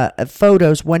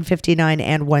photos 159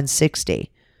 and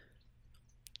 160.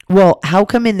 Well, how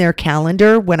come in their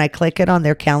calendar, when I click it on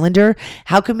their calendar,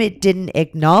 how come it didn't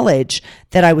acknowledge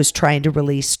that I was trying to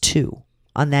release 2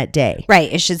 on that day?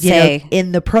 Right. It should say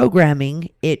in the programming,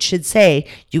 it should say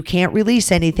you can't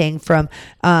release anything from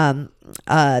the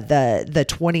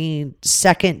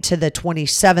 22nd to the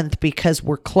 27th because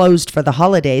we're closed for the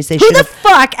holidays. Who the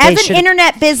fuck, as an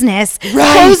internet business,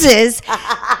 closes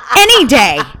any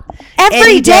day?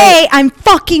 Every day I'm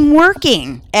fucking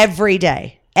working. Every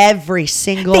day. Every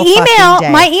single day.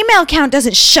 My email account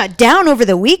doesn't shut down over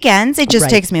the weekends. It just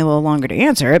takes me a little longer to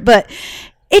answer it, but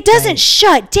it doesn't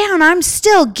shut down. I'm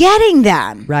still getting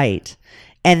them. Right.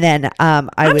 And then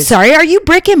I'm sorry, are you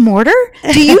brick and mortar?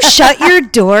 Do you shut your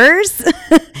doors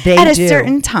at a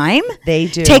certain time? They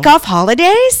do. Take off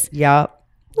holidays? Yep.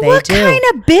 What kind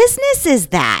of business is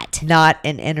that? Not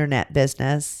an internet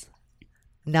business.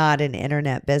 Not an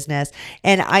internet business.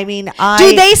 And I mean,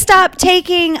 do they stop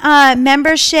taking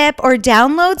membership or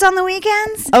downloads on the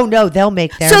weekends? Oh no, they'll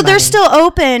make their money. They're still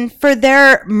open for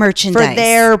their merchandise. For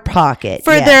their pocket.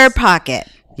 Their pocket.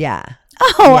 Yeah.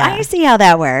 Oh, yeah. I see how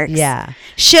that works. Yeah.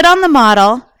 Shit on the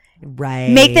model.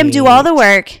 Right. Make them do all the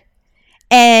work.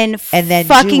 And then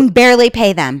fucking barely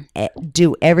pay them.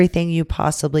 Do everything you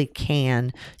possibly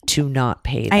can to not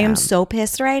pay them. I am so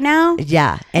pissed right now.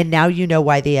 Yeah. And now you know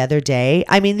why the other day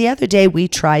we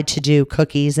tried to do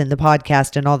cookies in the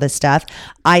podcast and all this stuff.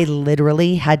 I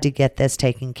literally had to get this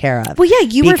taken care of. Well,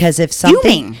 yeah, because if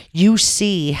something, you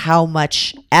see how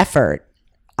much effort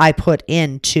I put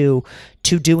into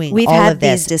doing We've all had of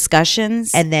this. These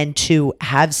discussions. And then to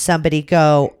have somebody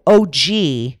go, oh,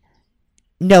 gee,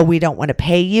 no, we don't want to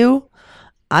pay you.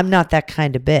 I'm not that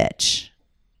kind of bitch.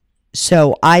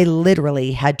 So I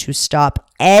literally had to stop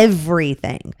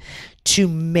everything to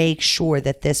make sure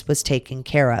that this was taken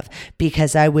care of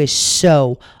because I was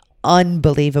so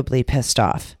unbelievably pissed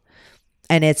off.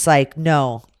 And it's like,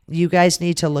 no, you guys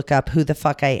need to look up who the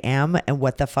fuck I am and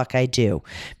what the fuck I do,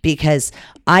 because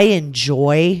I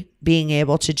enjoy being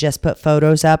able to just put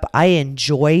photos up. I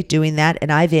enjoy doing that.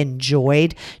 And I've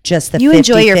enjoyed just the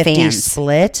 50-50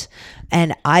 split.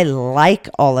 And I like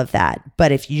all of that.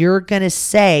 But if you're going to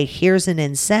say, here's an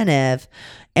incentive,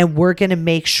 and we're going to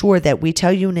make sure that we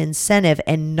tell you an incentive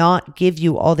and not give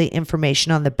you all the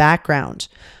information on the background.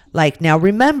 Like, now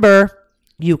remember,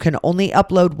 you can only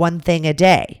upload one thing a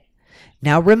day.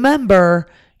 Now remember,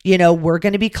 we're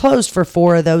going to be closed for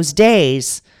 4 of those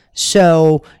days.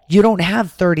 So you don't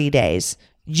have 30 days.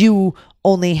 You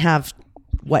only have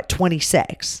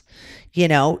 26,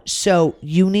 so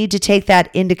you need to take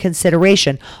that into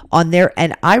consideration on there.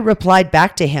 And I replied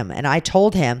back to him and I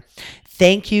told him,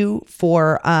 thank you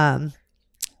for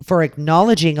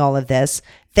acknowledging all of this.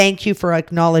 Thank you for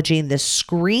acknowledging the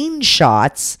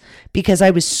screenshots, because I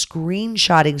was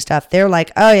screenshotting stuff. They're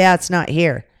like, oh yeah, it's not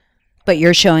here. But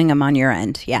you're showing them on your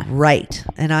end. Yeah. Right.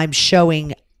 And I'm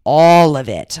showing all of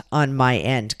it on my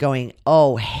end going,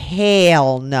 oh,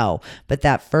 hell no. But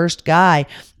that first guy,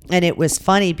 and it was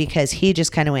funny because he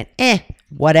just kind of went,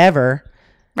 whatever.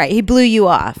 Right. He blew you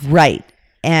off. Right.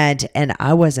 And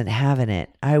I wasn't having it.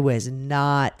 I was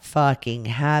not fucking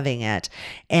having it.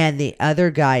 And the other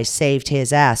guy saved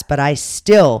his ass. But I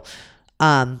still,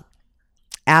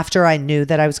 after I knew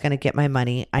that I was going to get my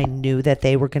money, I knew that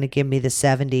they were going to give me the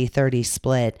 70-30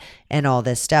 split and all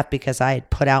this stuff because I had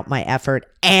put out my effort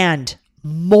and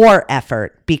more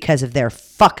effort because of their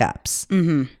fuck ups.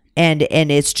 Mm-hmm. And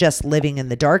it's just living in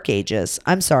the dark ages.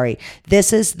 I'm sorry.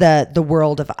 This is the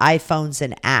world of iPhones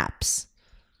and apps.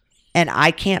 And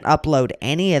I can't upload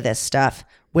any of this stuff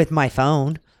with my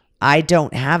phone. I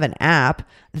don't have an app.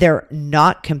 They're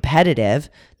not competitive.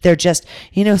 They're just,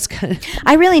 it's kind of...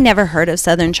 I really never heard of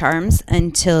Southern Charms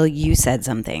until you said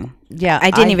something. Yeah.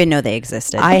 I didn't even know they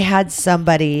existed. I had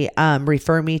somebody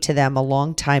refer me to them a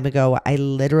long time ago. I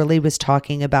literally was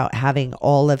talking about having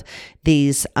all of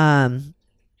these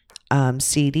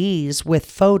CDs with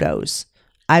photos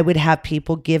I would have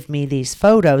people give me these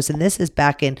photos, and this is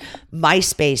back in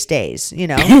MySpace days, you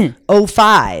know,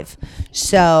 '05.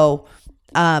 So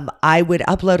I would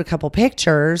upload a couple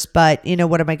pictures, but you know,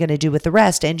 what am I going to do with the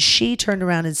rest? And she turned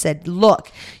around and said,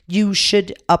 look, you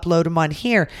should upload them on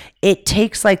here. It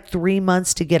takes like 3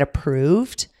 months to get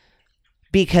approved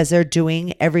because they're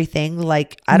doing everything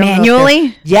like, I don't know.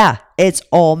 Manually? Yeah, it's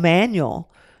all manual.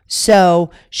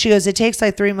 So she goes, it takes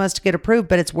like 3 months to get approved,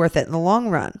 but it's worth it in the long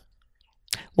run.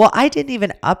 Well, I didn't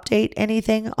even update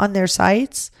anything on their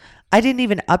sites. I didn't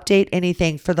even update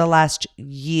anything for the last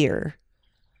year.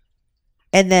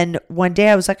 And then one day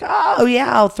I was like, oh,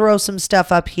 yeah, I'll throw some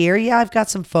stuff up here. Yeah, I've got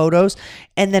some photos.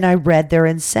 And then I read their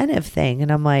incentive thing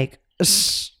and I'm like,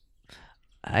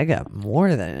 I got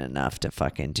more than enough to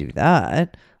fucking do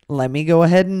that. Let me go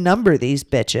ahead and number these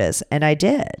bitches. And I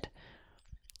did.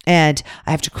 And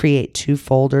I have to create 2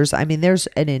 folders. I mean, there's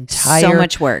an entire... So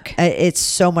much work. It's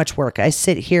so much work. I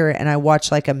sit here and I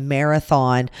watch like a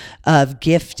marathon of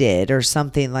Gifted or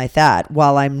something like that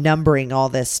while I'm numbering all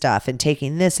this stuff and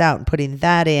taking this out and putting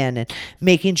that in and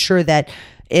making sure that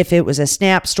if it was a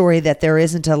Snap story that there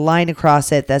isn't a line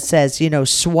across it that says, you know,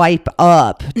 swipe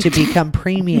up to become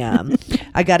premium.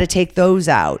 I got to take those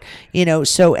out, you know.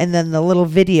 So, and then the little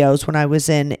videos when I was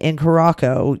in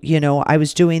Caraco, you know, I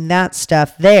was doing that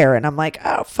stuff there and I'm like,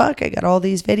 oh fuck, I got all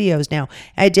these videos now.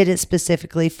 I did it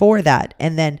specifically for that.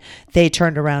 And then they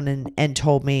turned around and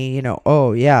told me, you know,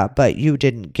 oh yeah, but you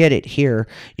didn't get it here.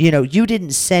 You know, you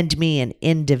didn't send me an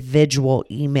individual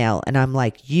email. And I'm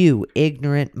like, you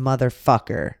ignorant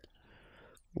motherfucker.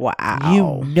 Wow.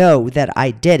 You know that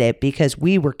I did it because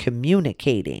we were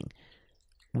communicating.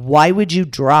 Why would you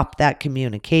drop that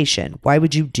communication? Why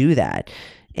would you do that?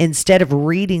 Instead of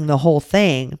reading the whole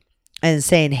thing and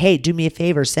saying, hey, do me a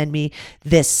favor, send me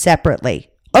this separately.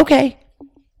 Okay.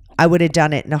 I would have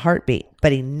done it in a heartbeat,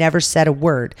 but he never said a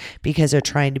word because they're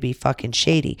trying to be fucking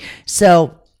shady.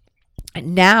 So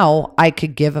now I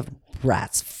could give a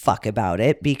rat's fuck about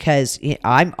it because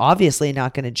I'm obviously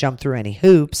not going to jump through any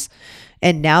hoops.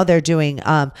 And now they're doing,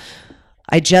 I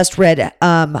just read,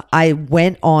 I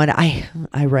went on,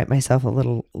 I write myself a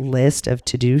little list of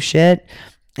to-do shit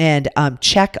and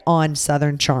check on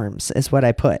Southern Charms is what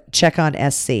I put. Check on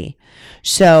SC.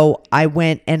 So I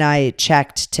went and I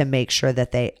checked to make sure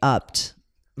that they upped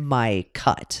my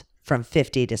cut from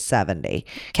 50 to 70.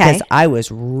 Because I was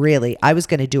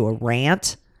going to do a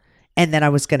rant and then I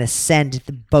was going to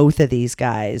send both of these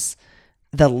guys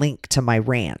the link to my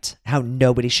rant, how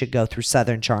nobody should go through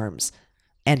Southern Charms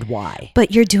and why.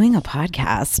 But you're doing a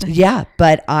podcast. Yeah,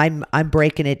 but I'm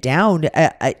breaking it down.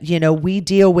 You know, we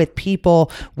deal with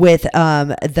people with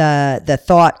the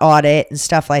THOT audit and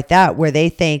stuff like that, where they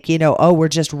think, you know, oh, we're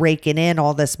just raking in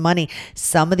all this money.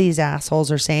 Some of these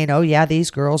assholes are saying, oh yeah,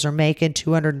 these girls are making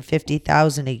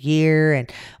 $250,000 a year and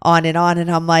on.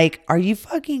 And I'm like, are you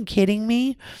fucking kidding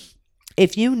me?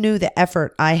 If you knew the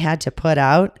effort I had to put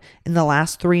out in the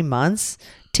last 3 months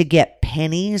to get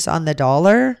pennies on the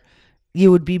dollar,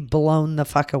 you would be blown the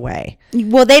fuck away.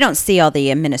 Well, they don't see all the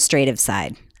administrative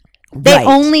side. They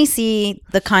only see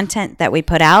the content that we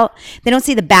put out. They don't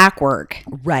see the back work.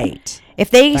 Right.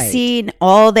 If they seen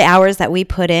all the hours that we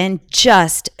put in,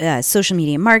 just social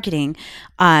media marketing,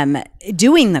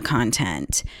 doing the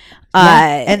content,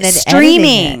 and then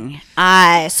streaming,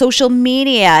 social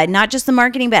media, not just the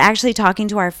marketing, but actually talking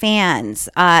to our fans.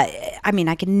 I mean,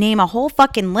 I can name a whole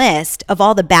fucking list of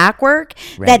all the back work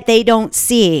that they don't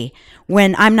see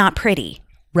when I'm not pretty.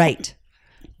 Right.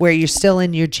 Where you're still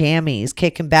in your jammies,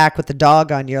 kicking back with the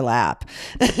dog on your lap.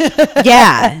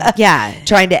 Yeah.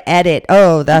 Trying to edit.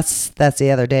 Oh, that's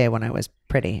the other day when I was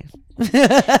pretty.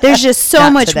 There's just so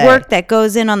much work that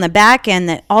goes in on the back end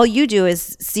that all you do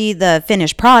is see the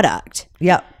finished product.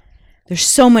 Yep. There's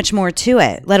so much more to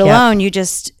it, let alone you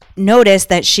just noticed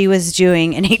that she was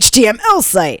doing an HTML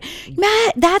site.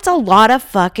 Matt, that's a lot of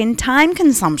fucking time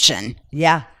consumption.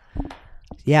 Yeah.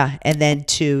 Yeah. And then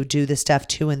to do the stuff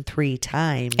 2 and 3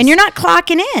 times. And you're not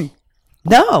clocking in.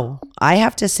 No, I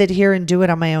have to sit here and do it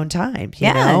on my own time.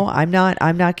 You know, I'm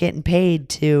not getting paid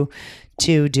to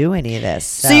do any of this.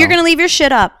 So you're going to leave your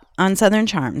shit up on Southern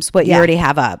Charms, what you already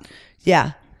have up.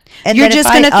 Yeah. And you're just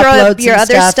going to throw up your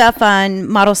other stuff on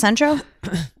Model Central?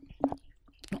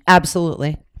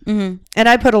 Absolutely. Mm-hmm. And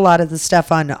I put a lot of the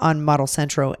stuff on Model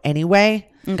Central anyway.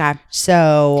 Okay.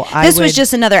 So this was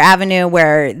just another avenue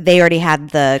where they already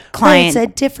had the client.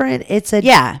 It's a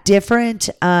different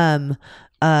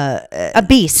a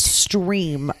beast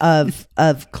stream of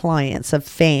clients, of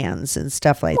fans and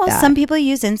stuff like that. Well, some people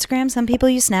use Instagram, some people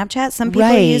use Snapchat, some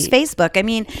people use Facebook. I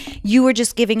mean, you were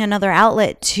just giving another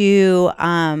outlet to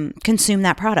consume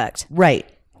that product. Right.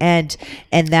 and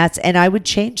I would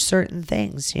change certain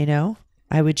things,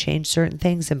 I would change certain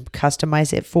things and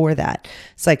customize it for that.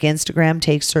 It's like Instagram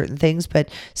takes certain things, but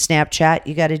Snapchat,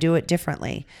 you got to do it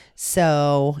differently.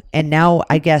 So, and now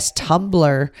I guess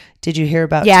Tumblr. Did you hear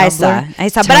about Tumblr? I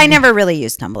saw, but I never really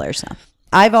used Tumblr. So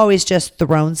I've always just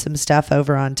thrown some stuff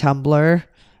over on Tumblr.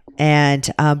 And,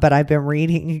 but I've been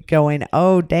reading going,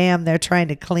 oh, damn, they're trying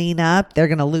to clean up. They're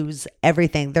going to lose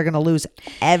everything. They're going to lose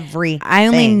everything. I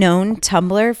only known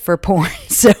Tumblr for porn.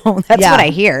 So that's what I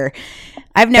hear.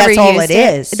 I've never used all it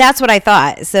is. That's what I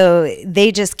thought. So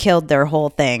they just killed their whole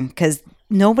thing because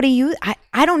nobody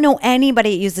I don't know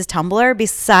anybody that uses Tumblr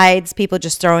besides people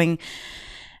just throwing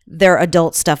their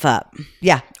adult stuff up.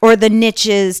 Yeah. Or the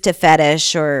niches to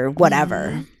fetish or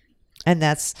whatever. And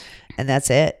that's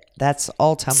it. That's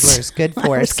all Tumblr is good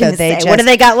for. So what do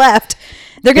they got left?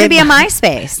 They're going to be a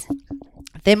MySpace.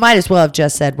 They might as well have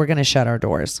just said, we're going to shut our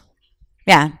doors.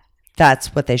 Yeah.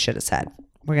 That's what they should have said.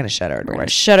 We're going to shut our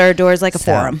doors. Shut our doors like a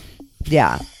forum.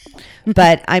 Yeah.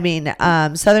 But I mean,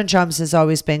 Southern Chums has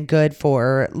always been good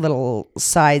for little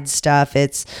side stuff.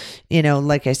 It's,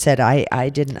 like I said, I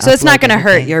didn't. So it's not going to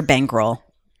hurt your bankroll.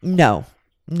 No.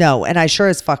 And I sure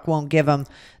as fuck won't give them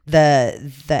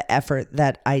the effort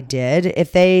that I did.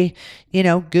 If they,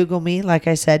 Google me, like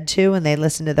I said too, and they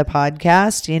listen to the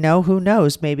podcast, who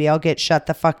knows? Maybe I'll get shut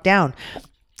the fuck down.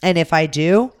 And if I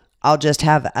do, I'll just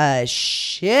have a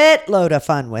shitload of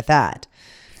fun with that.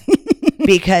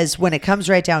 Because when it comes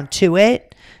right down to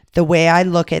it, the way I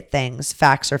look at things,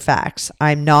 facts are facts.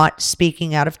 I'm not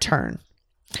speaking out of turn.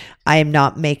 I am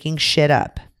not making shit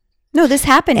up. No, this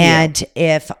happened. And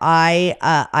if I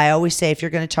always say, if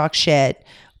you're going to talk shit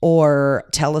or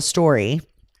tell a story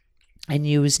and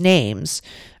use names,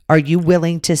 are you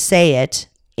willing to say it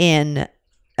in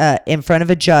front of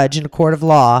a judge in a court of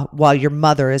law while your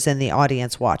mother is in the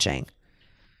audience watching?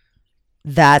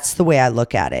 That's the way I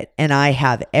look at it. And I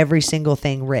have every single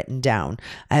thing written down.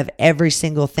 I have every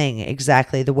single thing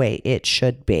exactly the way it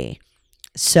should be.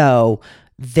 So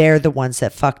they're the ones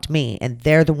that fucked me, and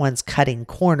they're the ones cutting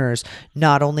corners,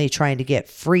 not only trying to get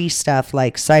free stuff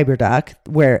like CyberDuck,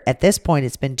 where at this point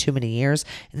it's been too many years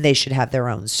and they should have their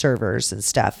own servers and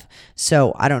stuff.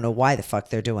 So I don't know why the fuck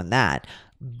they're doing that.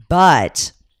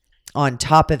 But on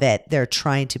top of it, they're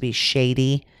trying to be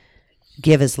shady,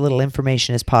 give as little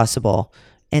information as possible,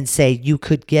 and say you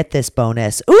could get this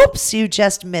bonus. Oops, you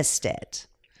just missed it.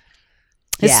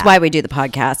 This is why we do the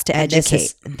podcast, to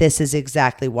educate. This is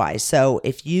exactly why. So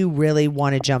if you really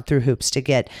want to jump through hoops to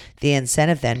get the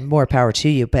incentive, then more power to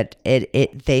you. But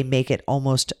they make it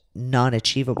almost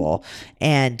non-achievable,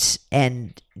 and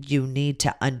you need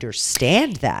to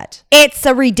understand that it's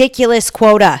a ridiculous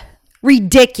quota.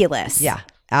 Ridiculous. Yeah,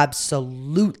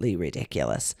 absolutely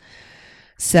ridiculous.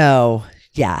 So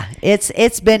yeah,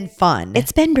 it's been fun.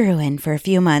 It's been brewing for a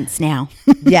few months now.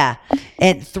 Yeah,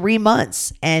 and 3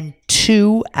 months, and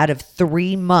 2 out of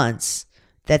 3 months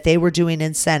that they were doing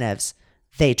incentives,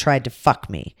 they tried to fuck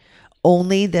me.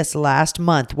 Only this last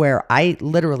month where I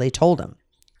literally told them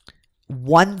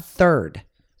 1/3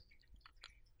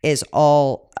 is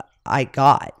all I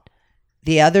got.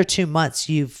 The other 2 months,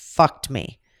 you fucked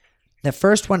me. The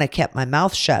first one, I kept my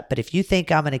mouth shut. But if you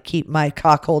think I'm going to keep my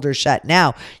cock holder shut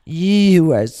now,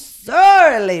 you are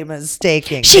sorely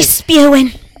mistaken. She's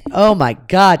spewing. Oh my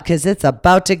God, because it's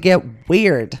about to get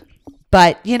weird.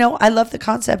 But, I love the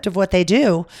concept of what they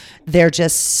do. They're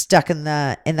just stuck in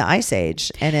the ice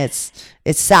age, and it's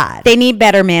sad. They need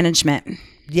better management.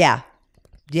 Yeah.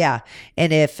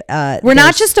 And if we're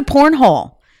not just a porn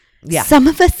hole. Yeah. Some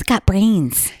of us got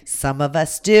brains. Some of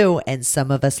us do, and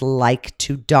some of us like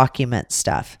to document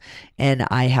stuff. And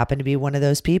I happen to be one of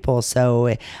those people.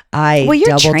 So I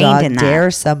double dog dare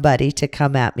somebody to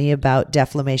come at me about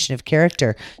defamation of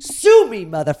character. Sue me,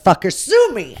 motherfucker.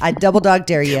 Sue me. I double dog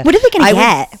dare you. What are they going to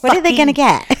get? What are they going to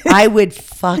get? I would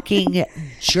fucking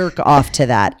jerk off to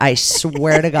that. I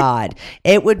swear to God.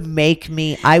 It would make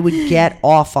me, I would get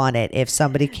off on it if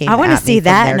somebody came at me. I want to see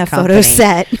that in a photo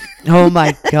set. Oh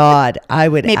my God. I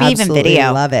would maybe absolutely even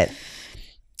video. Love it.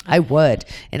 I would,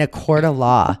 in a court of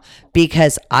law,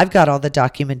 because I've got all the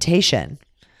documentation.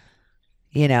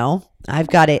 I've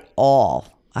got it all.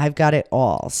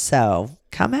 So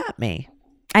come at me.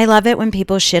 I love it when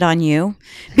people shit on you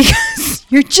because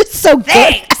you're just so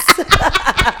good.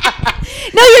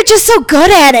 No, you're just so good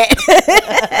at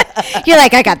it. You're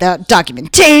like, I got the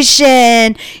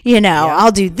documentation,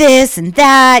 I'll do this and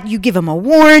that. You give them a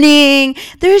warning.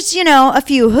 There's, a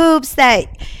few hoops that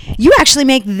you actually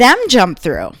make them jump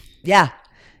through. Yeah.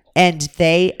 And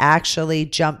they actually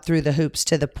jump through the hoops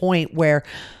to the point where,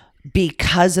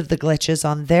 because of the glitches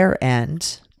on their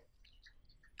end,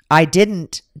 I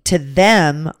didn't, to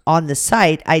them on the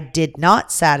site, I did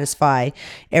not satisfy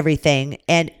everything.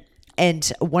 And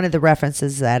one of the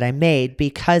references that I made,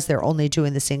 because they're only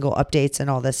doing the single updates and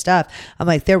all this stuff, I'm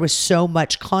like, there was so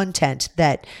much content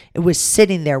that it was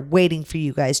sitting there waiting for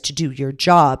you guys to do your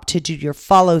job, to do your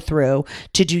follow through,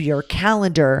 to do your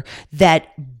calendar,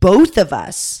 that both of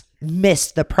us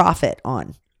missed the profit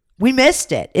on. We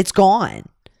missed it. It's gone.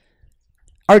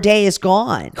 Our day is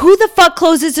gone. Who the fuck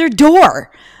closes their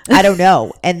door? I don't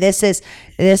know. And there's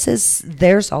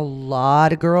a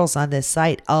lot of girls on this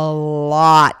site. A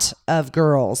lot of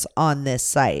girls on this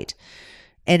site.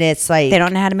 And it's like, they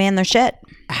don't know how to man their shit.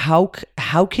 How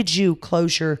could you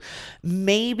close your,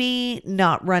 maybe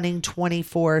not running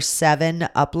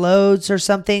 24/7 uploads or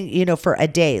something, for a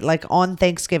day, like on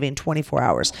Thanksgiving, 24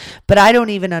 hours. But I don't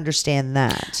even understand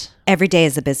that. Every day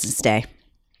is a business day.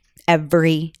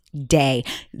 Every day.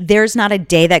 There's not a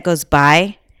day that goes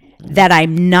by that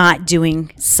I'm not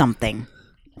doing something.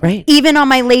 Right. Even on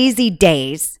my lazy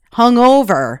days,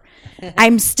 hungover,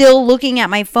 I'm still looking at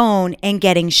my phone and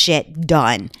getting shit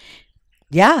done.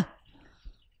 Yeah.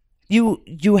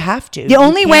 You have to. The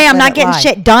only way I'm not getting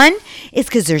shit done is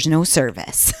because there's no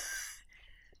service.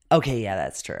 Okay, yeah,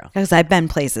 that's true. Because I've been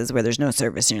places where there's no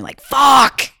service and you're like,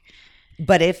 fuck.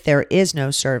 But if there is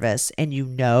no service and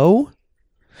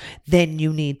then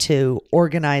you need to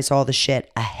organize all the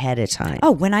shit ahead of time.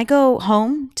 Oh, when I go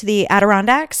home to the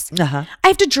Adirondacks, I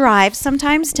have to drive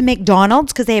sometimes to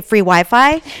McDonald's because they have free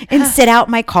Wi-Fi and sit out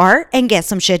in my car and get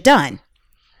some shit done.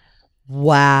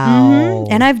 Wow.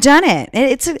 Mm-hmm. And I've done it.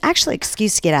 It's actually an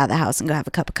excuse to get out of the house and go have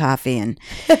a cup of coffee and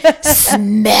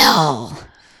smell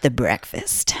the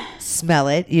breakfast. Smell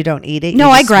it. You don't eat it. No,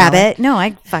 I grab it. No,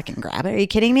 I fucking grab it. Are you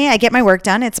kidding me? I get my work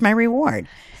done. It's my reward.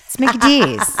 It's Mickey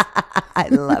D's. I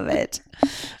love it.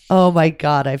 Oh my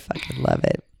God, I fucking love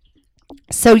it.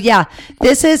 So yeah,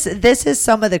 this is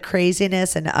some of the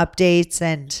craziness and updates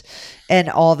and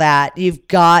all that. You've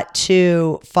got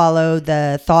to follow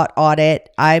the THOT audit.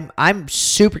 I'm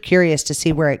super curious to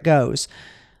see where it goes.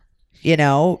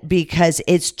 Because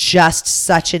it's just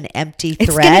such an empty threat.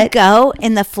 It's going to go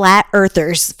in the flat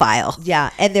earthers file.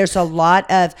 Yeah. And there's a lot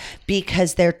of,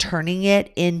 because they're turning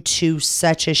it into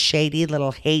such a shady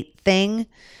little hate thing,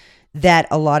 that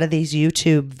a lot of these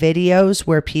YouTube videos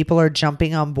where people are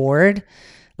jumping on board,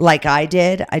 like I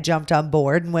did, I jumped on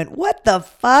board and went, what the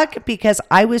fuck? Because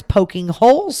I was poking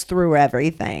holes through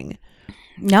everything.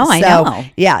 No, I know.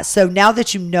 Yeah. So now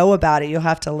that you know about it, you'll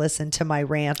have to listen to my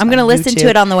rant. I'm going to listen to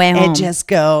it on the way home. And just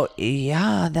go,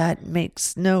 yeah, that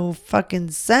makes no fucking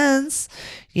sense.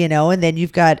 And then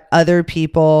you've got other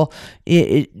people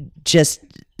just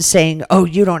saying, oh,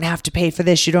 you don't have to pay for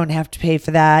this. You don't have to pay for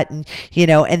that. And,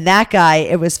 and that guy,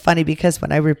 it was funny because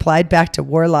when I replied back to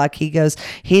Warlock, he goes,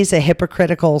 he's a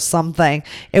hypocritical something.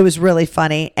 It was really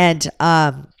funny. And,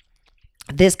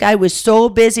 this guy was so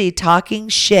busy talking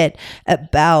shit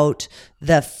about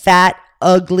the fat,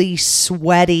 ugly,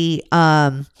 sweaty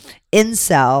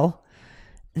incel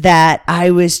that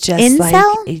I was just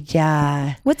incel? Like,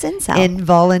 yeah. What's incel?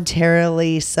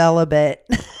 Involuntarily celibate.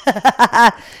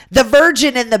 The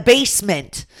virgin in the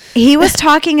basement. He was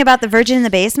talking about the virgin in the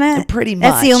basement? Pretty much.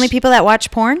 That's the only people that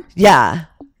watch porn? Yeah.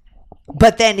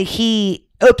 But then he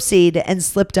oopsied and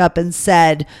slipped up and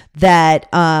said that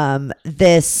I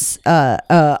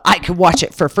could watch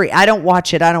it for free. I don't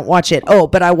watch it. Oh,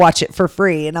 but I watch it for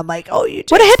free. And I'm like, oh, you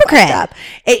just what a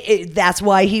hypocrite. That's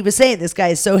why he was saying this guy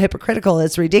is so hypocritical.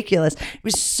 It's ridiculous. It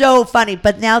was so funny.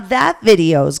 But now that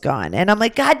video is gone. And I'm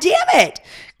like, God damn it.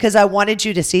 Because I wanted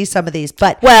you to see some of these.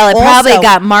 But well, it probably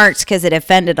got marked because it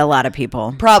offended a lot of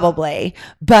people. Probably.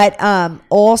 But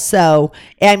also,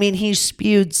 I mean, he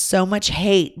spewed so much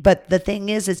hate. But the thing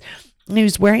is he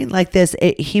was wearing like this.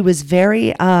 He was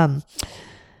very Dr.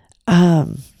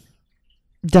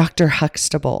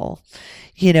 Huxtable.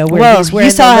 Where he's wearing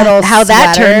you saw the little how sweater.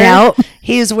 That turned out.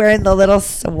 He was wearing the little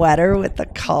sweater with the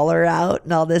collar out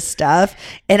and all this stuff.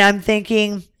 And I'm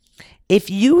thinking, if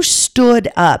you stood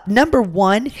up, number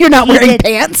one, you're not wearing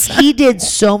pants. He did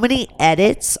so many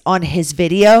edits on his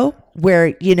video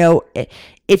where,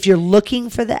 if you're looking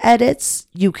for the edits,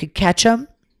 you could catch them.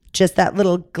 Just that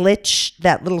little glitch,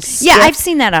 that little skip. Yeah, I've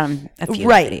seen that on a few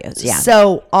videos. Yeah.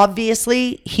 So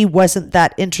obviously he wasn't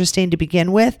that interesting to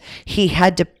begin with. He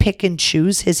had to pick and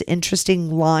choose his interesting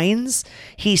lines.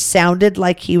 He sounded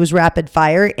like he was rapid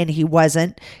fire and he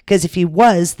wasn't. Because if he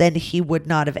was, then he would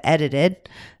not have edited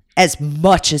as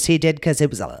much as he did because it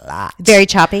was a lot. Very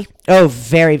choppy. Oh,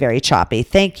 very, very choppy.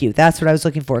 Thank you. That's what I was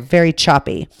looking for. Very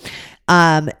choppy.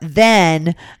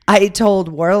 Then I told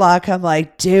Warlock, I'm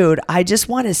like, dude, I just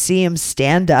want to see him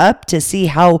stand up to see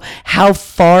how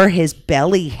far his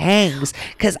belly hangs,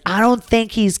 because I don't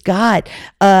think he's got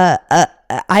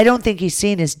I don't think he's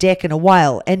seen his dick in a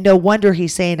while, and no wonder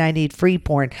he's saying I need free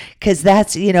porn, because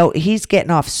that's, he's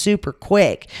getting off super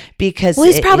quick, because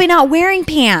he's probably not wearing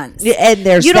pants. And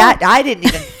there's that. I didn't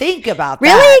even think about that.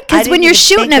 Really? Because when you're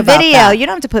shooting a video, you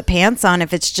don't have to put pants on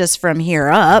if it's just from here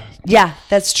up. Yeah,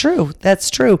 that's true. That's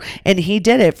true. And he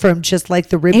did it from just like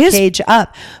the rib cage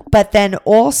up. But then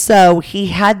also he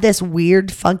had this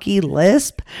weird funky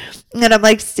lisp. And I'm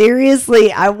like,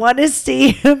 seriously, I want to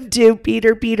see him do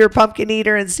Peter Pumpkin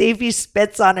Eater and see if he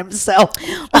spits on himself.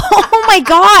 Oh my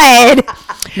God.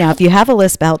 Now, if you have a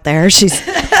lisp out there,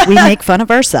 we make fun of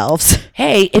ourselves.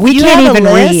 Hey, if we you can't have even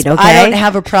a lisp, read, okay? I don't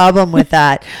have a problem with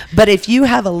that. But if you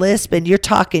have a lisp and you're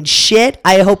talking shit,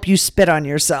 I hope you spit on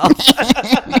yourself.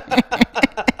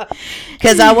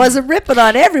 Because I wasn't ripping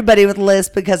on everybody with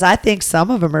lisp, because I think some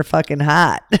of them are fucking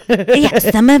hot. Yeah,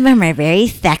 some of them are very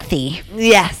sexy.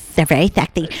 Yes. They're very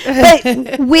sexy.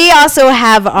 But we also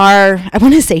have our, I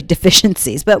want to say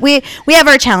deficiencies, but we have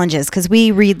our challenges, because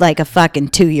we read like a fucking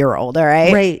 2-year-old, all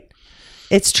right? Right.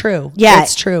 It's true. Yeah.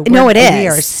 It's true. No, it is. We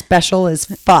are special as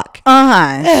fuck.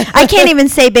 I can't even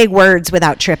say big words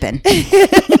without tripping.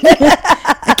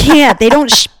 I can't. They don't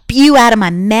spew out of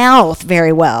my mouth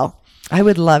very well. I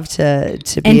would love to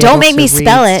be and don't able make to me read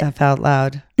spell it stuff out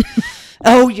loud.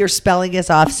 Oh, your spelling is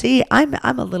off. See, I'm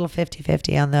a little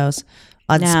 50-50 on those,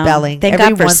 on spelling. Thank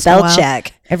God for spell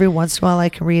check. Every once in a while I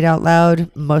can read out loud.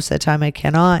 Most of the time I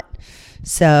cannot.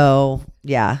 So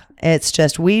yeah, it's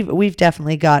just we've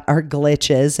definitely got our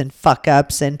glitches and fuck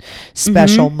ups and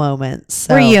special moments.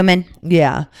 So, we're human.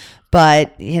 Yeah.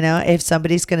 But if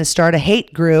somebody's going to start a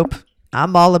hate group,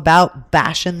 I'm all about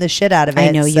bashing the shit out of it.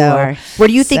 I know you are. Where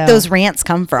do you think those rants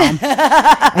come from?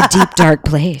 A deep, dark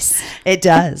place. It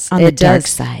does. On the dark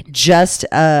side. Just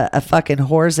a fucking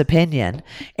whore's opinion.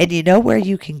 And you know where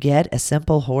you can get a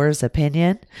simple whore's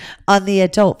opinion? On the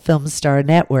Adult Film Star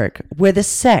Network, where the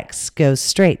sex goes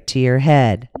straight to your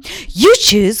head. You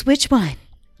choose which one.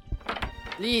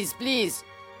 Please,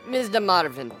 Mr.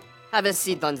 Marvin, have a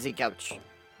seat on the couch.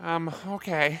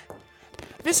 Okay.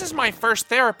 This is my first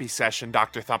therapy session,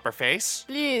 Dr. Thumperface.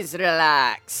 Please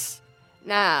relax.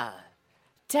 Now,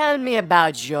 tell me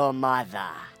about your mother.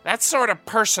 That's sort of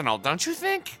personal, don't you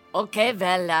think? Okay,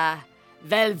 well,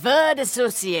 word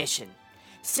association.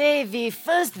 Say the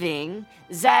first thing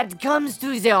that comes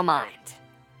to your mind.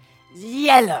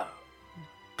 Yellow.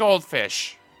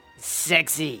 Goldfish.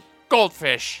 Sexy.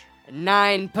 Goldfish.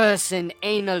 9-person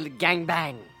anal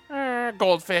gangbang.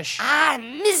 Goldfish.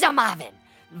 Mr. Marvin,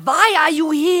 why are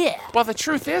you here? Well, the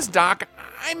truth is, Doc,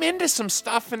 I'm into some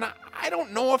stuff, and I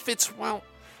don't know if it's,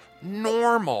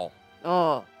 normal.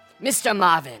 Oh, Mr.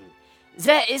 Marvin,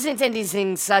 there isn't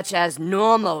anything such as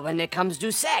normal when it comes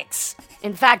to sex.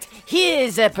 In fact, here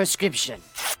is a prescription.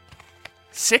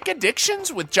 Sick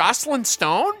Addictions with Joclyn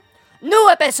Stone? New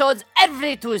episodes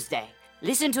every Tuesday.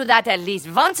 Listen to that at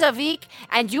least once a week,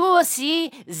 and you will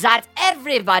see that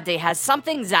everybody has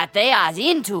something that they are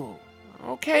into.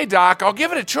 Okay, Doc, I'll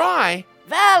give it a try.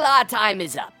 Well, our time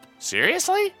is up.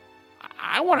 Seriously?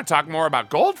 I want to talk more about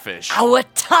goldfish. Our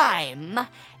time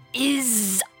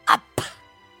is up.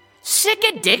 Sick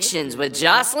Addictions with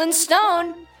Joclyn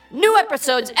Stone. New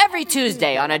episodes every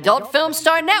Tuesday on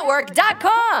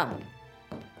AdultFilmStarNetwork.com.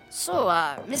 So,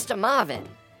 Mr. Marvin,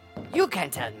 you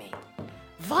can tell me,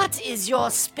 what is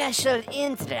your special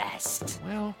interest?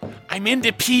 Well, I'm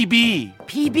into PB.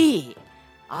 PB?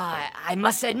 I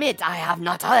must admit, I have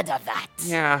not heard of that.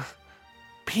 Yeah,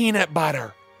 peanut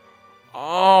butter.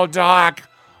 Oh, Doc,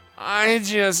 I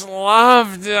just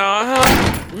loved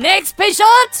it. Next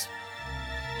patient!